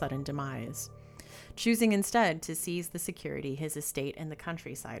wife's sudden demise, choosing instead to seize the security his estate in the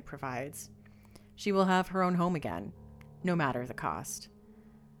countryside provides. She will have her own home again, no matter the cost.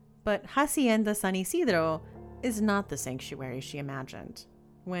 But Hacienda San Isidro is not the sanctuary she imagined.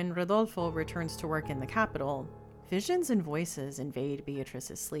 When Rodolfo returns to work in the capital, visions and voices invade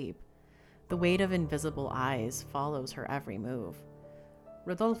Beatrice's sleep. The weight of invisible eyes follows her every move.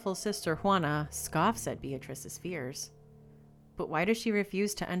 Rodolfo's sister Juana scoffs at Beatrice's fears. But why does she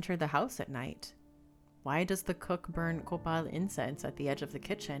refuse to enter the house at night? Why does the cook burn copal incense at the edge of the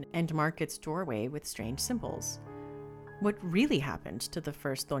kitchen and mark its doorway with strange symbols? What really happened to the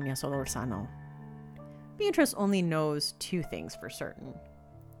first Doña Solorzano? Beatrice only knows two things for certain.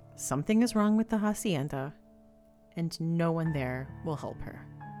 Something is wrong with the hacienda, and no one there will help her.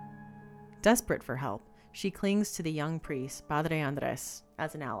 Desperate for help, she clings to the young priest, Padre Andres,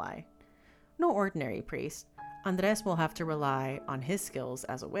 as an ally. No ordinary priest, Andres will have to rely on his skills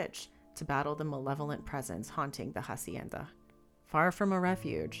as a witch to battle the malevolent presence haunting the hacienda. Far from a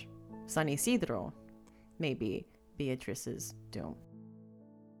refuge, San Isidro may be Beatrice's doom.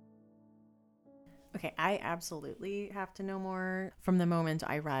 Okay, I absolutely have to know more. From the moment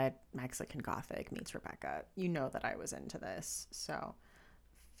I read Mexican Gothic meets Rebecca, you know that I was into this. So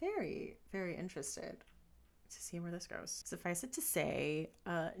very, very interested to see where this goes. Suffice it to say,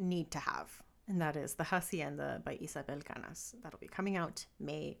 need to have, and that is The Hacienda by Isabel Canas. That'll be coming out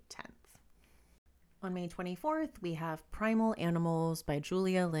May 10th. On May 24th, we have Primal Animals by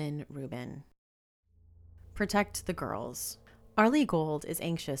Julia Lynn Rubin. Protect the girls. Arlie Gold is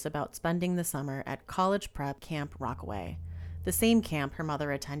anxious about spending the summer at college prep Camp Rockaway, the same camp her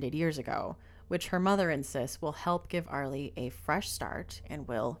mother attended years ago, which her mother insists will help give Arlie a fresh start and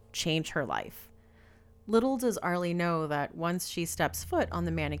will change her life. Little does Arlie know that once she steps foot on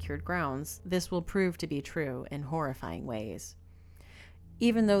the manicured grounds, this will prove to be true in horrifying ways.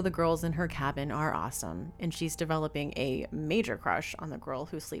 Even though the girls in her cabin are awesome, and she's developing a major crush on the girl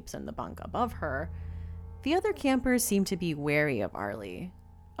who sleeps in the bunk above her, the other campers seem to be wary of Arlie,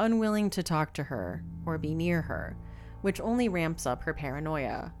 unwilling to talk to her or be near her, which only ramps up her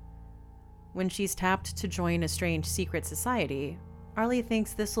paranoia. When she's tapped to join a strange secret society, Arlie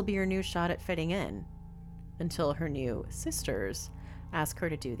thinks this will be her new shot at fitting in, until her new sisters ask her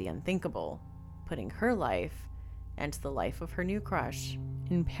to do the unthinkable, putting her life and the life of her new crush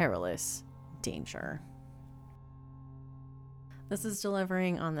in perilous danger. This is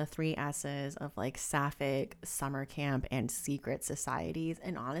delivering on the 3 S's of like sapphic, summer camp, and secret societies.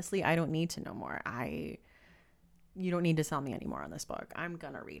 And honestly, I don't need to know more. You don't need to sell me any more on this book. I'm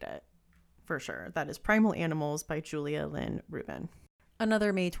gonna read it for sure. That is Primal Animals by Julia Lynn Rubin.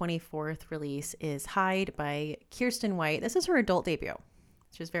 Another May 24th release is Hide by Kiersten White. This is her adult debut,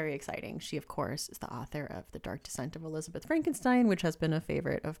 which is very exciting. She, of course, is the author of The Dark Descent of Elizabeth Frankenstein, which has been a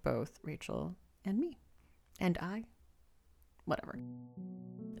favorite of both Rachel and me. And I. Whatever.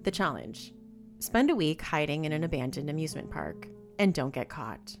 The challenge. Spend a week hiding in an abandoned amusement park and don't get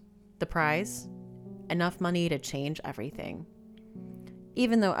caught. The prize? Enough money to change everything.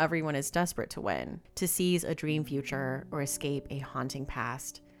 Even though everyone is desperate to win, to seize a dream future or escape a haunting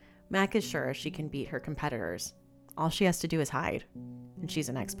past, Mac is sure she can beat her competitors. All she has to do is hide, and she's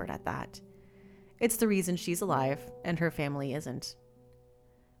an expert at that. It's the reason she's alive and her family isn't.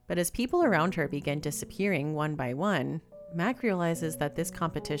 But as people around her begin disappearing one by one, Mac realizes that this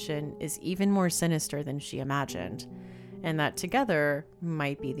competition is even more sinister than she imagined, and that together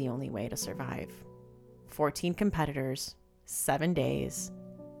might be the only way to survive. 14 competitors, 7 days,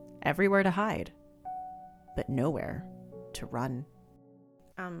 everywhere to hide, but nowhere to run.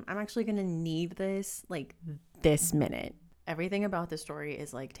 I'm actually gonna need this this minute. Everything about this story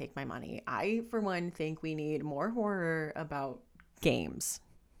is take my money. I, for one, think we need more horror about games.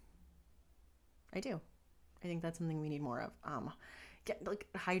 I do. I think that's something we need more of.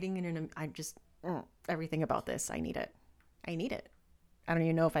 Hiding in everything about this. I need it. I don't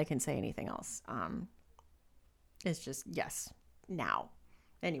even know if I can say anything else. It's just, yes, now.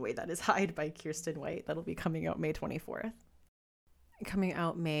 Anyway, that is Hide by Kiersten White. That'll be coming out May 24th. Coming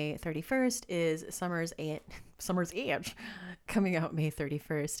out May 31st is Summer's Edge. Coming out May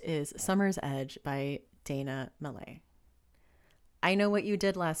 31st is Summer's Edge by Dana Millay. I Know What You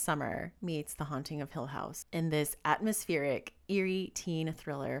Did Last Summer meets The Haunting of Hill House in this atmospheric, eerie teen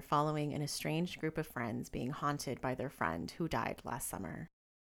thriller following an estranged group of friends being haunted by their friend who died last summer.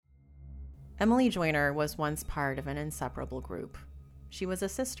 Emily Joyner was once part of an inseparable group. She was a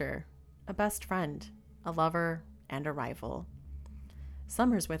sister, a best friend, a lover, and a rival.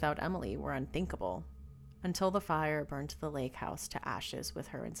 Summers without Emily were unthinkable, until the fire burned the lake house to ashes with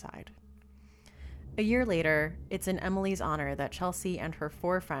her inside. A year later, it's in Emily's honor that Chelsea and her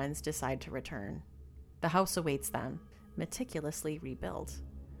 4 friends decide to return. The house awaits them, meticulously rebuilt.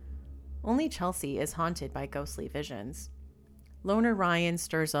 Only Chelsea is haunted by ghostly visions. Loner Ryan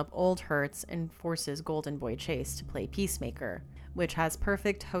stirs up old hurts and forces Golden Boy Chase to play peacemaker, which has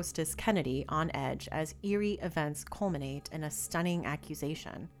perfect hostess Kennedy on edge as eerie events culminate in a stunning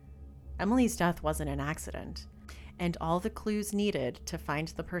accusation. Emily's death wasn't an accident, and all the clues needed to find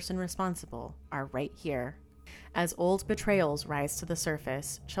the person responsible are right here. As old betrayals rise to the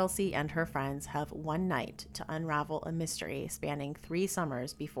surface, Chelsea and her friends have one night to unravel a mystery spanning 3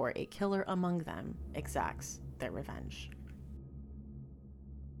 summers before a killer among them exacts their revenge.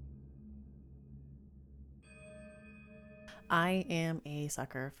 I am a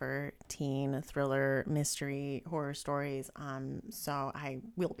sucker for teen thriller, mystery, horror stories, so I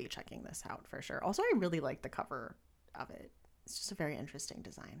will be checking this out for sure. Also, I really like the cover of it. It's just a very interesting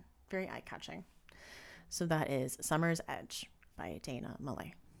design, very eye-catching. So that is Summer's Edge by Dana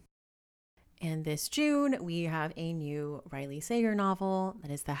Millay. And this June, we have a new Riley Sager novel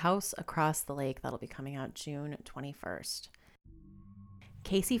that is The House Across the Lake. That'll be coming out June 21st.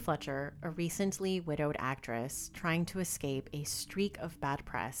 Casey Fletcher, a recently widowed actress trying to escape a streak of bad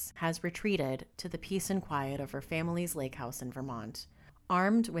press, has retreated to the peace and quiet of her family's lake house in Vermont.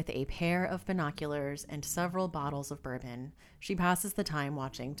 Armed with a pair of binoculars and several bottles of bourbon, she passes the time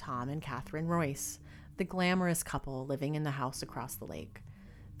watching Tom and Catherine Royce, the glamorous couple living in the house across the lake.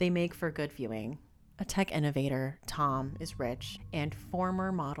 They make for good viewing. A tech innovator, Tom, is rich, and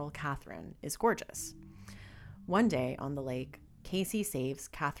former model Catherine is gorgeous. One day on the lake, Casey saves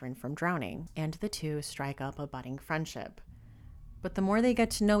Catherine from drowning, and the two strike up a budding friendship. But the more they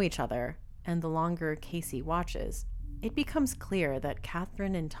get to know each other, and the longer Casey watches, it becomes clear that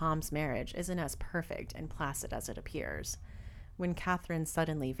Catherine and Tom's marriage isn't as perfect and placid as it appears. When Catherine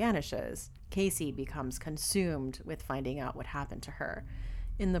suddenly vanishes, Casey becomes consumed with finding out what happened to her.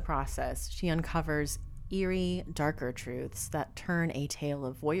 In the process, she uncovers eerie, darker truths that turn a tale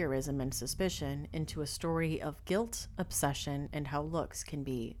of voyeurism and suspicion into a story of guilt, obsession, and how looks can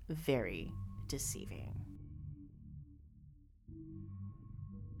be very deceiving.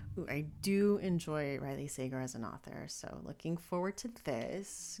 Ooh, I do enjoy Riley Sager as an author, so looking forward to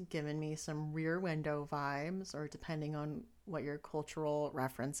this, giving me some Rear Window vibes, or depending on what your cultural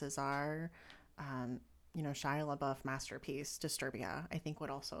references are, Shia LaBeouf masterpiece, Disturbia, I think would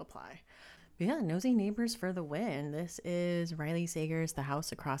also apply. But yeah, Nosy Neighbors for the win. This is Riley Sager's The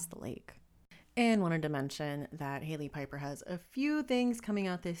House Across the Lake. And wanted to mention that Hailey Piper has a few things coming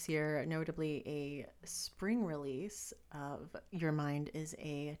out this year, notably a spring release of Your Mind is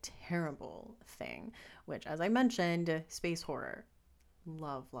a Terrible Thing, which, as I mentioned, space horror.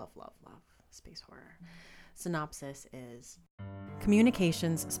 Love, love, love, love space horror. Synopsis is: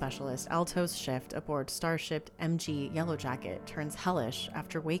 communications specialist Altos Shift aboard starship MG Yellowjacket turns hellish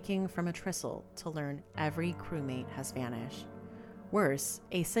after waking from a tristle to learn every crewmate has vanished. Worse,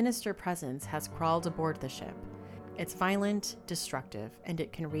 a sinister presence has crawled aboard the ship. It's violent, destructive, and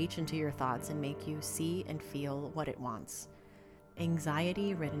it can reach into your thoughts and make you see and feel what it wants.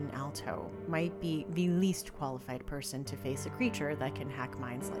 anxiety-ridden Alto might be the least qualified person to face a creature that can hack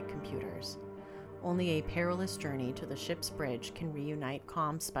minds like computers. Only a perilous journey to the ship's bridge can reunite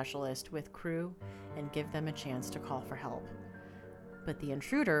comms specialist with crew and give them a chance to call for help. But the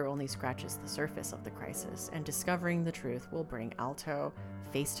intruder only scratches the surface of the crisis, and discovering the truth will bring Alto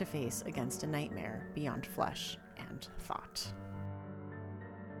face to face against a nightmare beyond flesh and thought.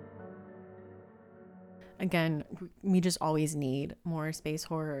 Again, we just always need more space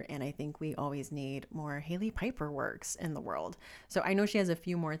horror, and I think we always need more Hailey Piper works in the world. So I know she has a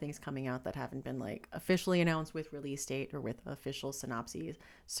few more things coming out that haven't been like officially announced with release date or with official synopses.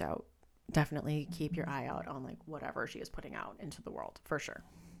 So definitely keep your eye out on like whatever she is putting out into the world for sure.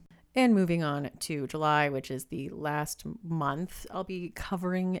 And moving on to July, which is the last month I'll be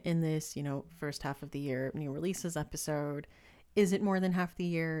covering in this, first half of the year new releases episode. Is it more than half the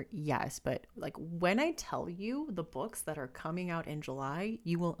year? Yes. But like when I tell you the books that are coming out in July,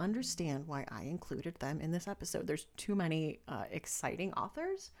 you will understand why I included them in this episode. There's too many exciting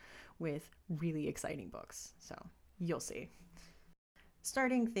authors with really exciting books. So you'll see.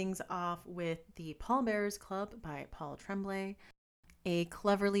 Starting things off with The Pallbearers Club by Paul Tremblay, a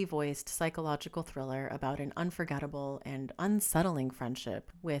cleverly voiced psychological thriller about an unforgettable and unsettling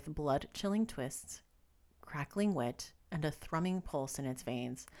friendship with blood-chilling twists, crackling wit, and a thrumming pulse in its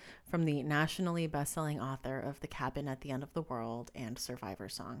veins from the nationally best-selling author of The Cabin at the End of the World and Survivor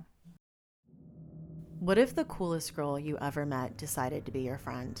Song. What if the coolest girl you ever met decided to be your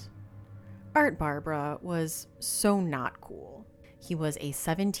friend? Art Barbara was so not cool. He was a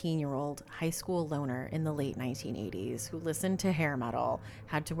 17-year-old high school loner in the late 1980s who listened to hair metal,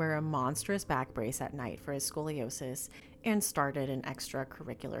 had to wear a monstrous back brace at night for his scoliosis, and started an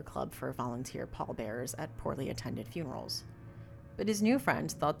extracurricular club for volunteer pallbearers at poorly attended funerals. But his new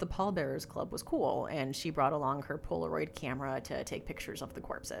friend thought the Pallbearers Club was cool, and she brought along her Polaroid camera to take pictures of the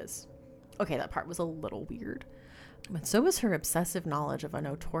corpses. Okay, that part was a little weird. But so was her obsessive knowledge of a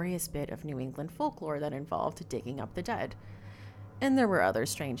notorious bit of New England folklore that involved digging up the dead. And there were other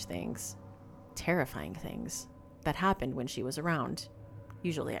strange things, terrifying things, that happened when she was around,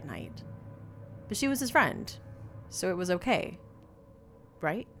 usually at night. But she was his friend, so it was okay,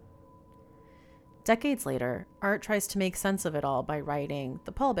 right? Decades later, Art tries to make sense of it all by writing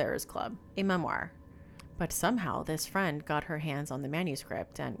The Pallbearers Club, a memoir. But somehow this friend got her hands on the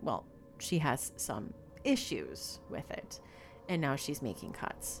manuscript and, well, she has some issues with it, and now she's making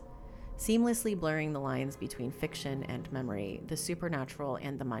cuts. Seamlessly blurring the lines between fiction and memory, the supernatural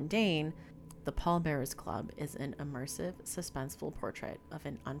and the mundane, The Pallbearers Club is an immersive, suspenseful portrait of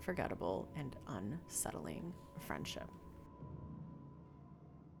an unforgettable and unsettling friendship.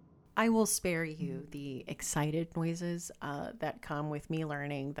 I will spare you the excited noises that come with me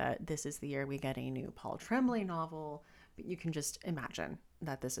learning that this is the year we get a new Paul Tremblay novel, but you can just imagine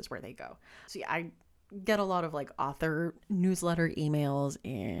that this is where they go. So yeah, I get a lot of like author newsletter emails,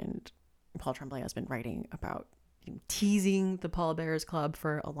 and Paul Tremblay has been writing about teasing the Pallbearers Club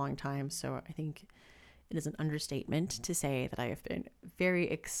for a long time. So I think it is an understatement to say that I have been very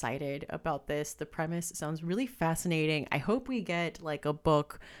excited about this. The premise sounds really fascinating. I hope we get like a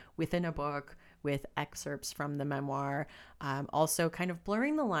book within a book with excerpts from the memoir. Also kind of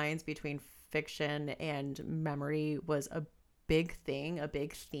blurring the lines between fiction and memory was a big thing, a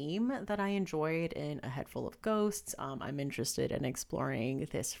big theme that I enjoyed in A Head Full of Ghosts. I'm interested in exploring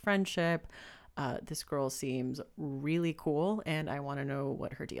this friendship. This girl seems really cool, and I want to know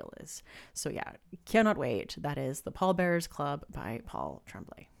what her deal is. So yeah, cannot wait. That is The Pallbearers Club by Paul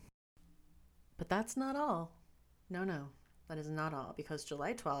Tremblay. But that's not all. No, that is not all, because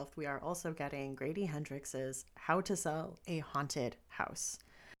July 12th, we are also getting Grady Hendrix's How to Sell a Haunted House.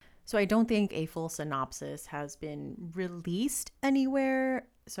 So I don't think a full synopsis has been released anywhere,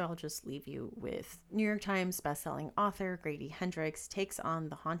 so I'll just leave you with New York Times bestselling author Grady Hendrix takes on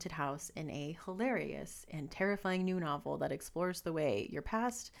the haunted house in a hilarious and terrifying new novel that explores the way your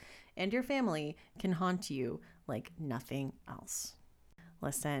past and your family can haunt you like nothing else.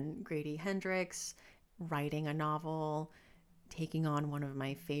 Listen, Grady Hendrix writing a novel, taking on one of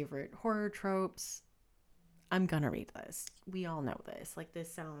my favorite horror tropes. I'm gonna read this. We all know this. Like,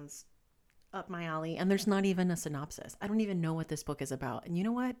 this sounds up my alley, and there's not even a synopsis. I don't even know what this book is about. And you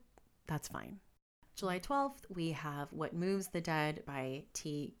know what? That's fine. July 12th, we have What Moves the Dead by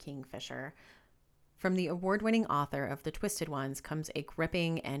T. Kingfisher. From the award-winning author of The Twisted Ones comes a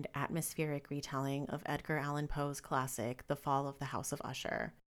gripping and atmospheric retelling of Edgar Allan Poe's classic, The Fall of the House of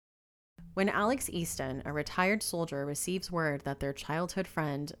Usher. When Alex Easton, a retired soldier, receives word that their childhood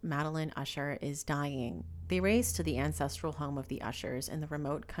friend, Madeline Usher, is dying, they race to the ancestral home of the Ushers in the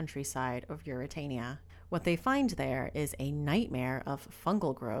remote countryside of Ruritania. What they find there is a nightmare of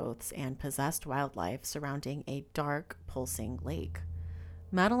fungal growths and possessed wildlife surrounding a dark, pulsing lake.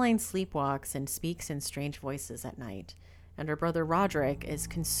 Madeline sleepwalks and speaks in strange voices at night, and her brother Roderick is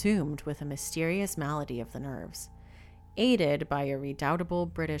consumed with a mysterious malady of the nerves. Aided by a redoubtable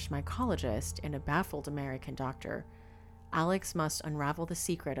British mycologist and a baffled American doctor, Alex must unravel the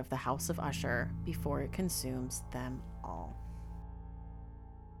secret of the House of Usher before it consumes them all.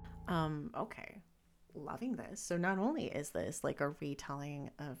 Okay. Loving this. So not only is this like a retelling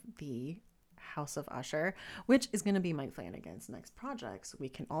of the House of Usher, which is going to be Mike Flanagan's next project, so we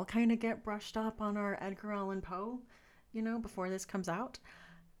can all kind of get brushed up on our Edgar Allan Poe, before this comes out.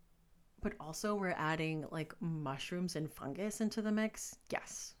 But also we're adding like mushrooms and fungus into the mix.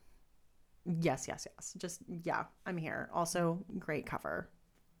 Yes. Just, yeah, I'm here. Also, great cover.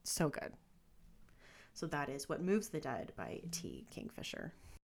 So good. So that is What Moves the Dead by T. Kingfisher.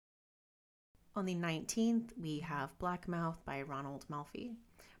 On the 19th, we have Black Mouth by Ronald Malfi.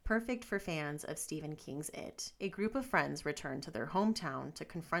 Perfect for fans of Stephen King's It, a group of friends return to their hometown to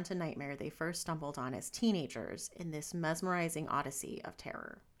confront a nightmare they first stumbled on as teenagers in this mesmerizing odyssey of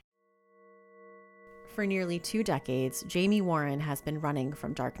terror. For nearly 2 decades, Jamie Warren has been running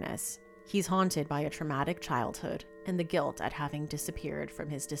from darkness. He's haunted by a traumatic childhood and the guilt at having disappeared from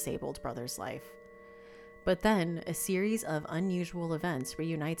his disabled brother's life. But then, a series of unusual events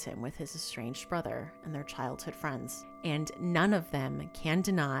reunites him with his estranged brother and their childhood friends, and none of them can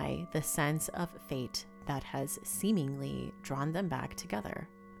deny the sense of fate that has seemingly drawn them back together.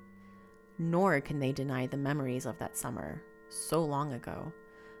 Nor can they deny the memories of that summer, so long ago,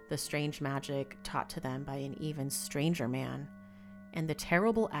 the strange magic taught to them by an even stranger man, and the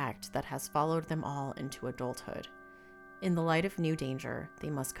terrible act that has followed them all into adulthood. In the light of new danger,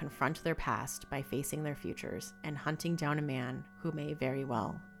 they must confront their past by facing their futures and hunting down a man who may very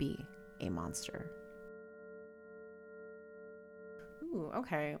well be a monster. Ooh,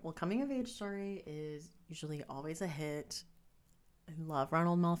 okay. Well, coming of age story is usually always a hit. I love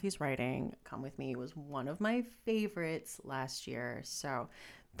Ronald Malfi's writing. Come With Me was one of my favorites last year. So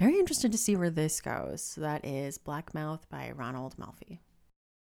very interested to see where this goes. So that is Black Mouth by Ronald Malfi.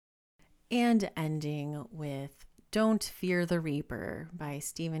 And ending with Don't Fear the Reaper by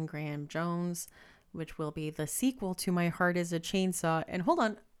Stephen Graham Jones, which will be the sequel to My Heart is a Chainsaw. And hold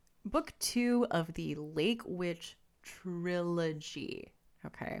on, book 2 of the Lake Witch trilogy.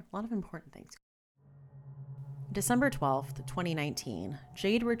 Okay, a lot of important things. December 12th, 2019,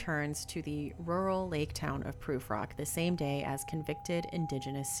 Jade returns to the rural lake town of Proof Rock the same day as convicted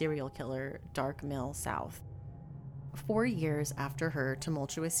Indigenous serial killer Dark Mill South. 4 years after her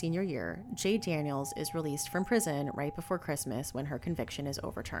tumultuous senior year, Jade Daniels is released from prison right before Christmas when her conviction is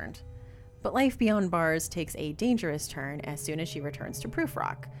overturned. But life beyond bars takes a dangerous turn as soon as she returns to Proof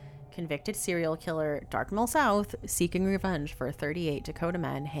Rock. Convicted serial killer Dark Mill South, seeking revenge for 38 Dakota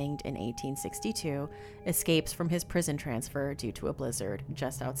men hanged in 1862, escapes from his prison transfer due to a blizzard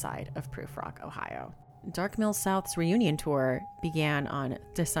just outside of Proof Rock, Ohio. Dark Mill South's reunion tour began on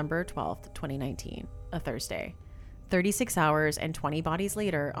December 12th, 2019, a Thursday. 36 hours and 20 bodies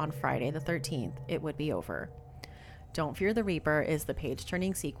later, on Friday the 13th, it would be over. Don't Fear the Reaper is the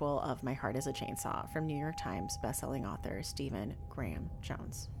page-turning sequel of My Heart is a Chainsaw from New York Times bestselling author Stephen Graham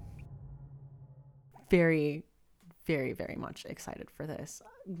Jones. Very, very, very much excited for this.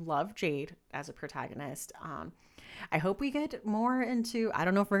 Love Jade as a protagonist. I hope we get more into, I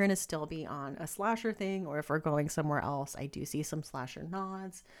don't know if we're going to still be on a slasher thing or if we're going somewhere else. I do see some slasher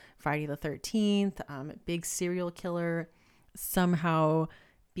nods. Friday the 13th, big serial killer somehow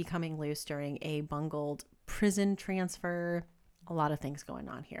becoming loose during a bungled prison transfer. A lot of things going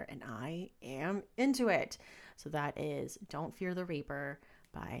on here, and I am into it. So that is Don't Fear the Reaper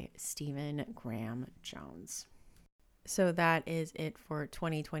by Stephen Graham Jones. So that is it for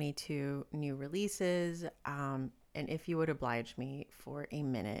 2022 new releases. And if you would oblige me for a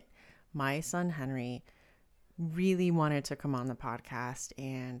minute, my son Henry really wanted to come on the podcast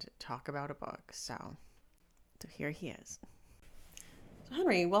and talk about a book. So here he is. So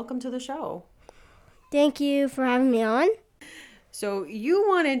Henry, welcome to the show. Thank you for having me on. So you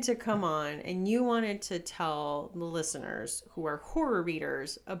wanted to come on and you wanted to tell the listeners who are horror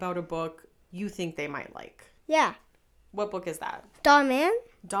readers about a book you think they might like. Yeah. What book is that? Dogman.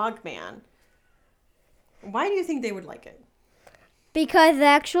 Dogman. Why do you think they would like it? Because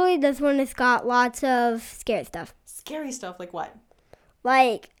actually this one has got lots of scary stuff. Scary stuff? Like what?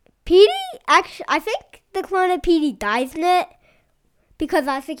 Like Petey, actually, I think the clone of Petey dies in it because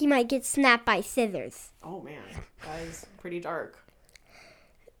I think he might get snapped by scissors. Oh man, that is pretty dark.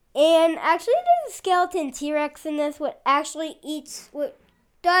 And actually there's a skeleton T-Rex in this what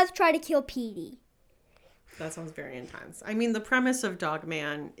does try to kill Petey. That sounds very intense. I mean, the premise of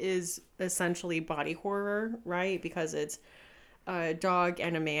Dogman is essentially body horror, right? Because it's a dog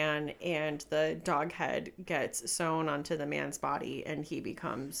and a man, and the dog head gets sewn onto the man's body, and he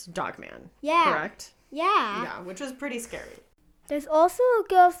becomes Dogman. Yeah. Correct? Yeah. Yeah, which is pretty scary. There's also a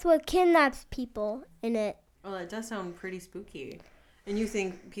ghost that kidnaps people in it. Well, it does sound pretty spooky. And you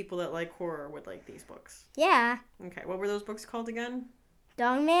think people that like horror would like these books? Yeah. Okay, what were those books called again?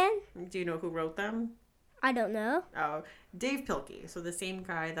 Dogman? Do you know who wrote them? I don't know. Oh, Dave Pilkey. So the same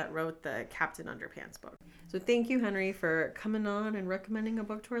guy that wrote the Captain Underpants book. So thank you, Henry, for coming on and recommending a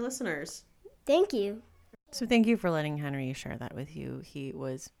book to our listeners. Thank you. So thank you for letting Henry share that with you. He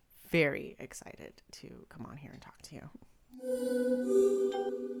was very excited to come on here and talk to you.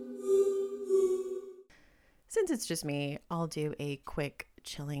 Since it's just me, I'll do a quick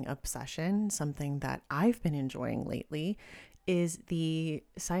chilling obsession. Something that I've been enjoying lately is the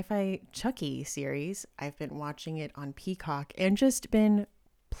sci-fi Chucky series. I've been watching it on Peacock and just been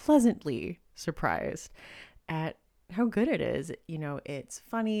pleasantly surprised at how good it is. You know, it's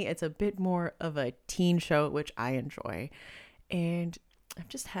funny. It's a bit more of a teen show, which I enjoy. And I've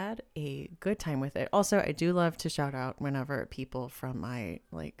just had a good time with it. Also, I do love to shout out whenever people from my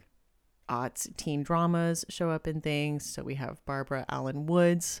aughts teen dramas show up in things. So we have Barbara Allen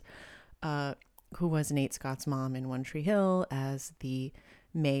Woods, who was Nate Scott's mom in One Tree Hill, as the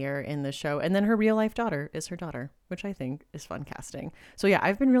mayor in the show. And then her real life daughter is her daughter, which I think is fun casting. So yeah,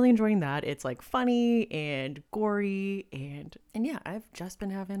 I've been really enjoying that. It's funny and gory and yeah, I've just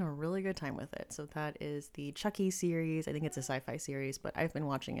been having a really good time with it. So that is the Chucky series. I think it's a sci-fi series, but I've been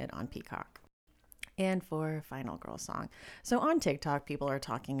watching it on Peacock. And for Final Girl Song. So on TikTok, people are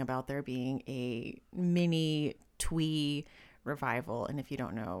talking about there being a mini Twee revival. And if you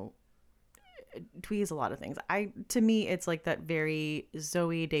don't know, Twee is a lot of things. To me, it's that very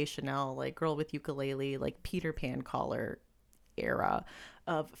Zooey Deschanel, girl with ukulele, Peter Pan collar era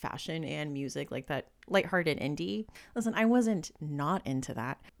of fashion and music, that lighthearted indie. Listen, I wasn't not into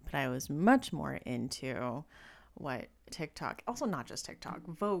that, but I was much more into what TikTok, also not just TikTok,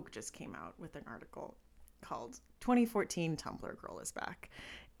 Vogue just came out with an article called 2014 Tumblr Girl is Back.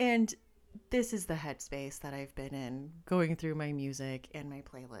 And this is the headspace that I've been in, going through my music and my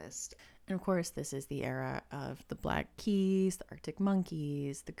playlist. And of course, this is the era of the Black Keys, the Arctic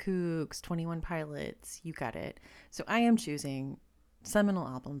Monkeys, the Kooks, 21 Pilots, you got it. So I am choosing seminal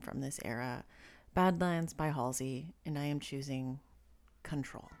album from this era, Badlands by Halsey, and I am choosing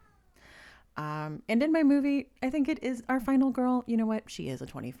Control. And in my movie, I think it is our final girl. You know what? She is a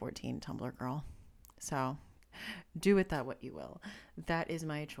 2014 Tumblr girl. So do with that what you will. That is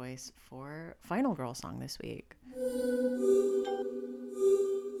my choice for Final Girl Song this week.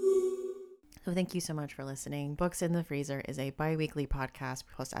 So thank you so much for listening. Books in the Freezer is a bi-weekly podcast.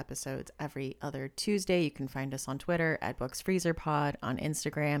 We post episodes every other Tuesday. You can find us on Twitter at BooksFreezerPod, on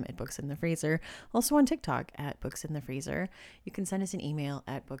Instagram at Books in the Freezer, also on TikTok at Books in the Freezer. You can send us an email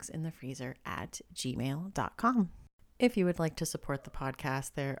at booksinthefreezer@gmail.com. If you would like to support the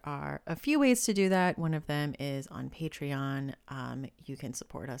podcast, there are a few ways to do that. One of them is on Patreon. You can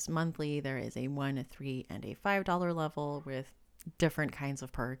support us monthly. There is a $1, a $3, and a $5 level with different kinds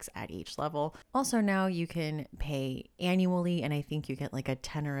of perks at each level. Also, now you can pay annually, and I think you get a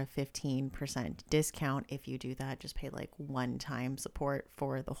 10 or a 15% discount if you do that. Just pay one-time support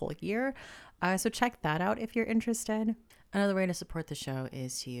for the whole year. So check that out if you're interested. Another way to support the show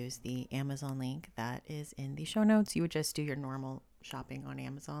is to use the Amazon link that is in the show notes. You would just do your normal shopping on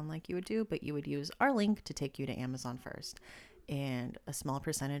Amazon like you would do, but you would use our link to take you to Amazon first. And a small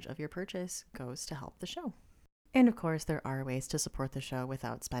percentage of your purchase goes to help the show. And of course, there are ways to support the show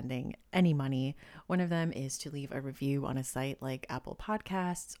without spending any money. One of them is to leave a review on a site like Apple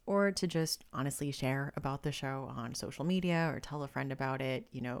Podcasts, or to just honestly share about the show on social media or tell a friend about it.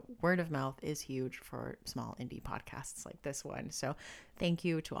 You know, word of mouth is huge for small indie podcasts like this one. So thank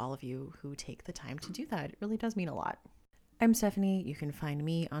you to all of you who take the time to do that. It really does mean a lot. I'm Stephanie. You can find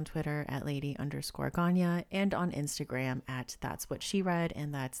me on Twitter at lady_Ganya and on Instagram at That's What She Read,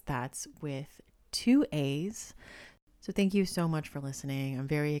 and that's with 2 A's. So thank you so much for listening. I'm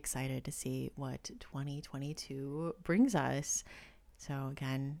very excited to see what 2022 brings us. So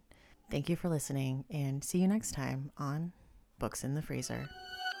again, thank you for listening, and see you next time on Books in the Freezer.